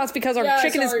 closing thoughts because our Yeah,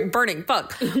 chicken sorry. is burning.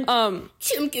 Fuck. Chimkin.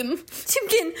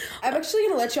 Timkin. I'm actually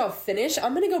going to let y'all finish.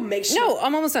 I'm going to go make sure. No,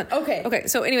 I'm almost done. Okay. Okay.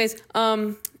 So, anyways,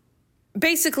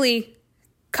 basically,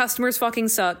 customers fucking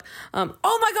suck. Oh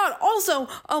my god. Also,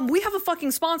 we have a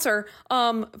fucking sponsor.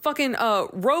 Fucking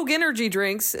Rogue Energy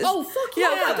drinks. Oh, fuck yeah.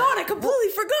 Oh my god, I completely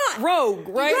forgot. Rogue,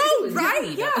 right? Rogue,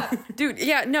 right? Yeah. Dude,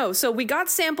 yeah, no. So we got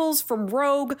samples from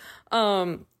Rogue,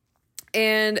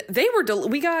 and they were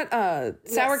we got sour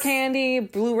Yes. candy,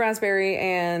 blue raspberry,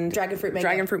 and Dragon fruit mango.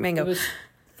 Dragon fruit mango. It was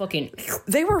fucking.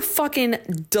 They were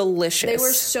fucking delicious. They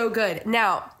were so good.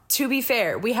 Now, to be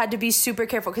fair, we had to be super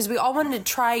careful because we all wanted to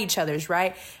try each other's,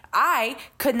 right? I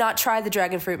could not try the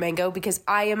dragon fruit mango because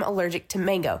I am allergic to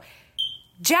mango.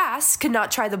 Jas could not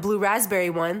try the blue raspberry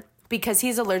one because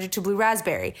he's allergic to blue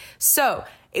raspberry. So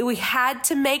we had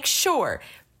to make sure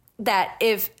that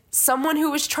if someone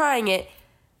who was trying it,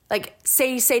 like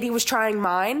say Sadie was trying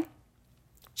mine,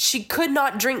 she could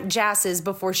not drink Jas's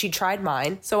before she tried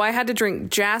mine. So I had to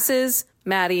drink Jass's,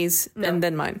 Maddie's, and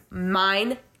then mine.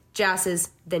 Mine, Jas's,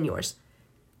 then yours.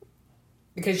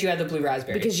 Because you had the blue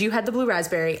raspberry. Because you had the blue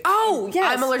raspberry. Oh, and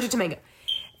yes. I'm allergic to mango.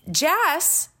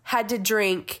 Jas had to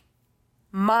drink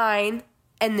mine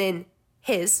and then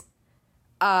his.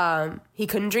 He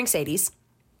couldn't drink Sadie's.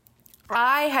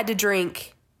 I had to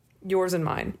drink Yours and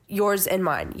mine. yours and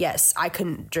mine. Yes, I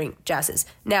couldn't drink Jas's.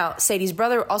 Now, Sadie's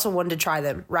brother also wanted to try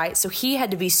them, right? So he had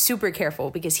to be super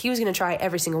careful because he was going to try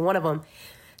every single one of them.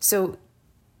 So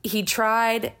he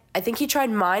tried, I think he tried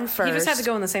mine first. You just had to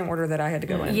go in the same order that I had to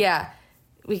go in. Yeah.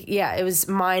 It was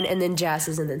mine and then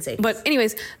Jas's and then Sadie's. But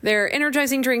anyways, they're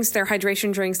energizing drinks, they're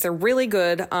hydration drinks, they're really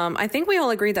good. I think we all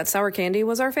agreed that sour candy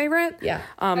was our favorite. yeah.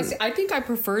 I think I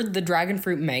preferred the dragon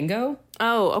fruit mango,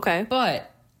 Oh, okay. but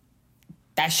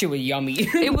that shit was yummy.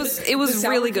 It was The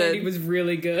sour really candy good. was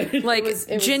really good. Like was-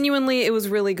 genuinely, it was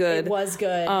really good. It was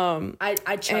good. I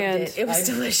chugged and it. It was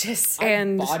delicious.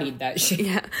 and bodied that shit.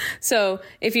 yeah. So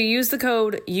if you use the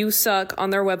code "YouSuck" on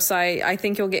their website, I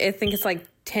think you'll get. I think it's like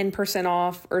 10%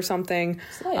 off or something.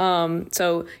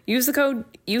 So use the code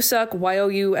 "YouSuck"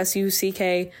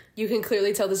 YOUSUCK. You can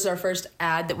clearly tell this is our first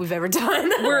ad that we've ever done.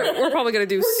 We're probably gonna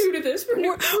do. New to this. We're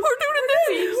doing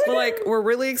this. But like we're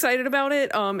really excited about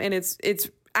it. And it's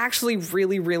actually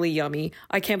really, really yummy.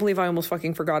 I can't believe I almost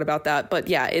fucking forgot about that. But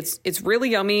yeah, it's really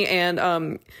yummy.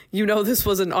 And this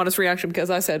was an honest reaction because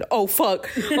I said, oh fuck.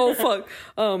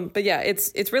 But yeah,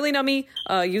 it's really yummy.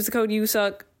 Use the code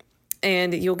YouSuck.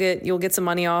 and you'll get some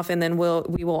money off, and then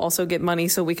we will also get money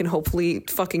so we can hopefully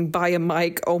fucking buy a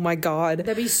mic. Oh my god,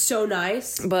 That'd be so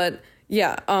nice. but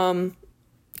yeah,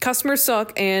 customers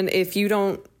suck, and if you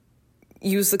don't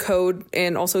use the code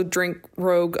and also drink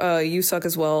Rogue, you suck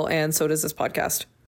as well, and so does this podcast.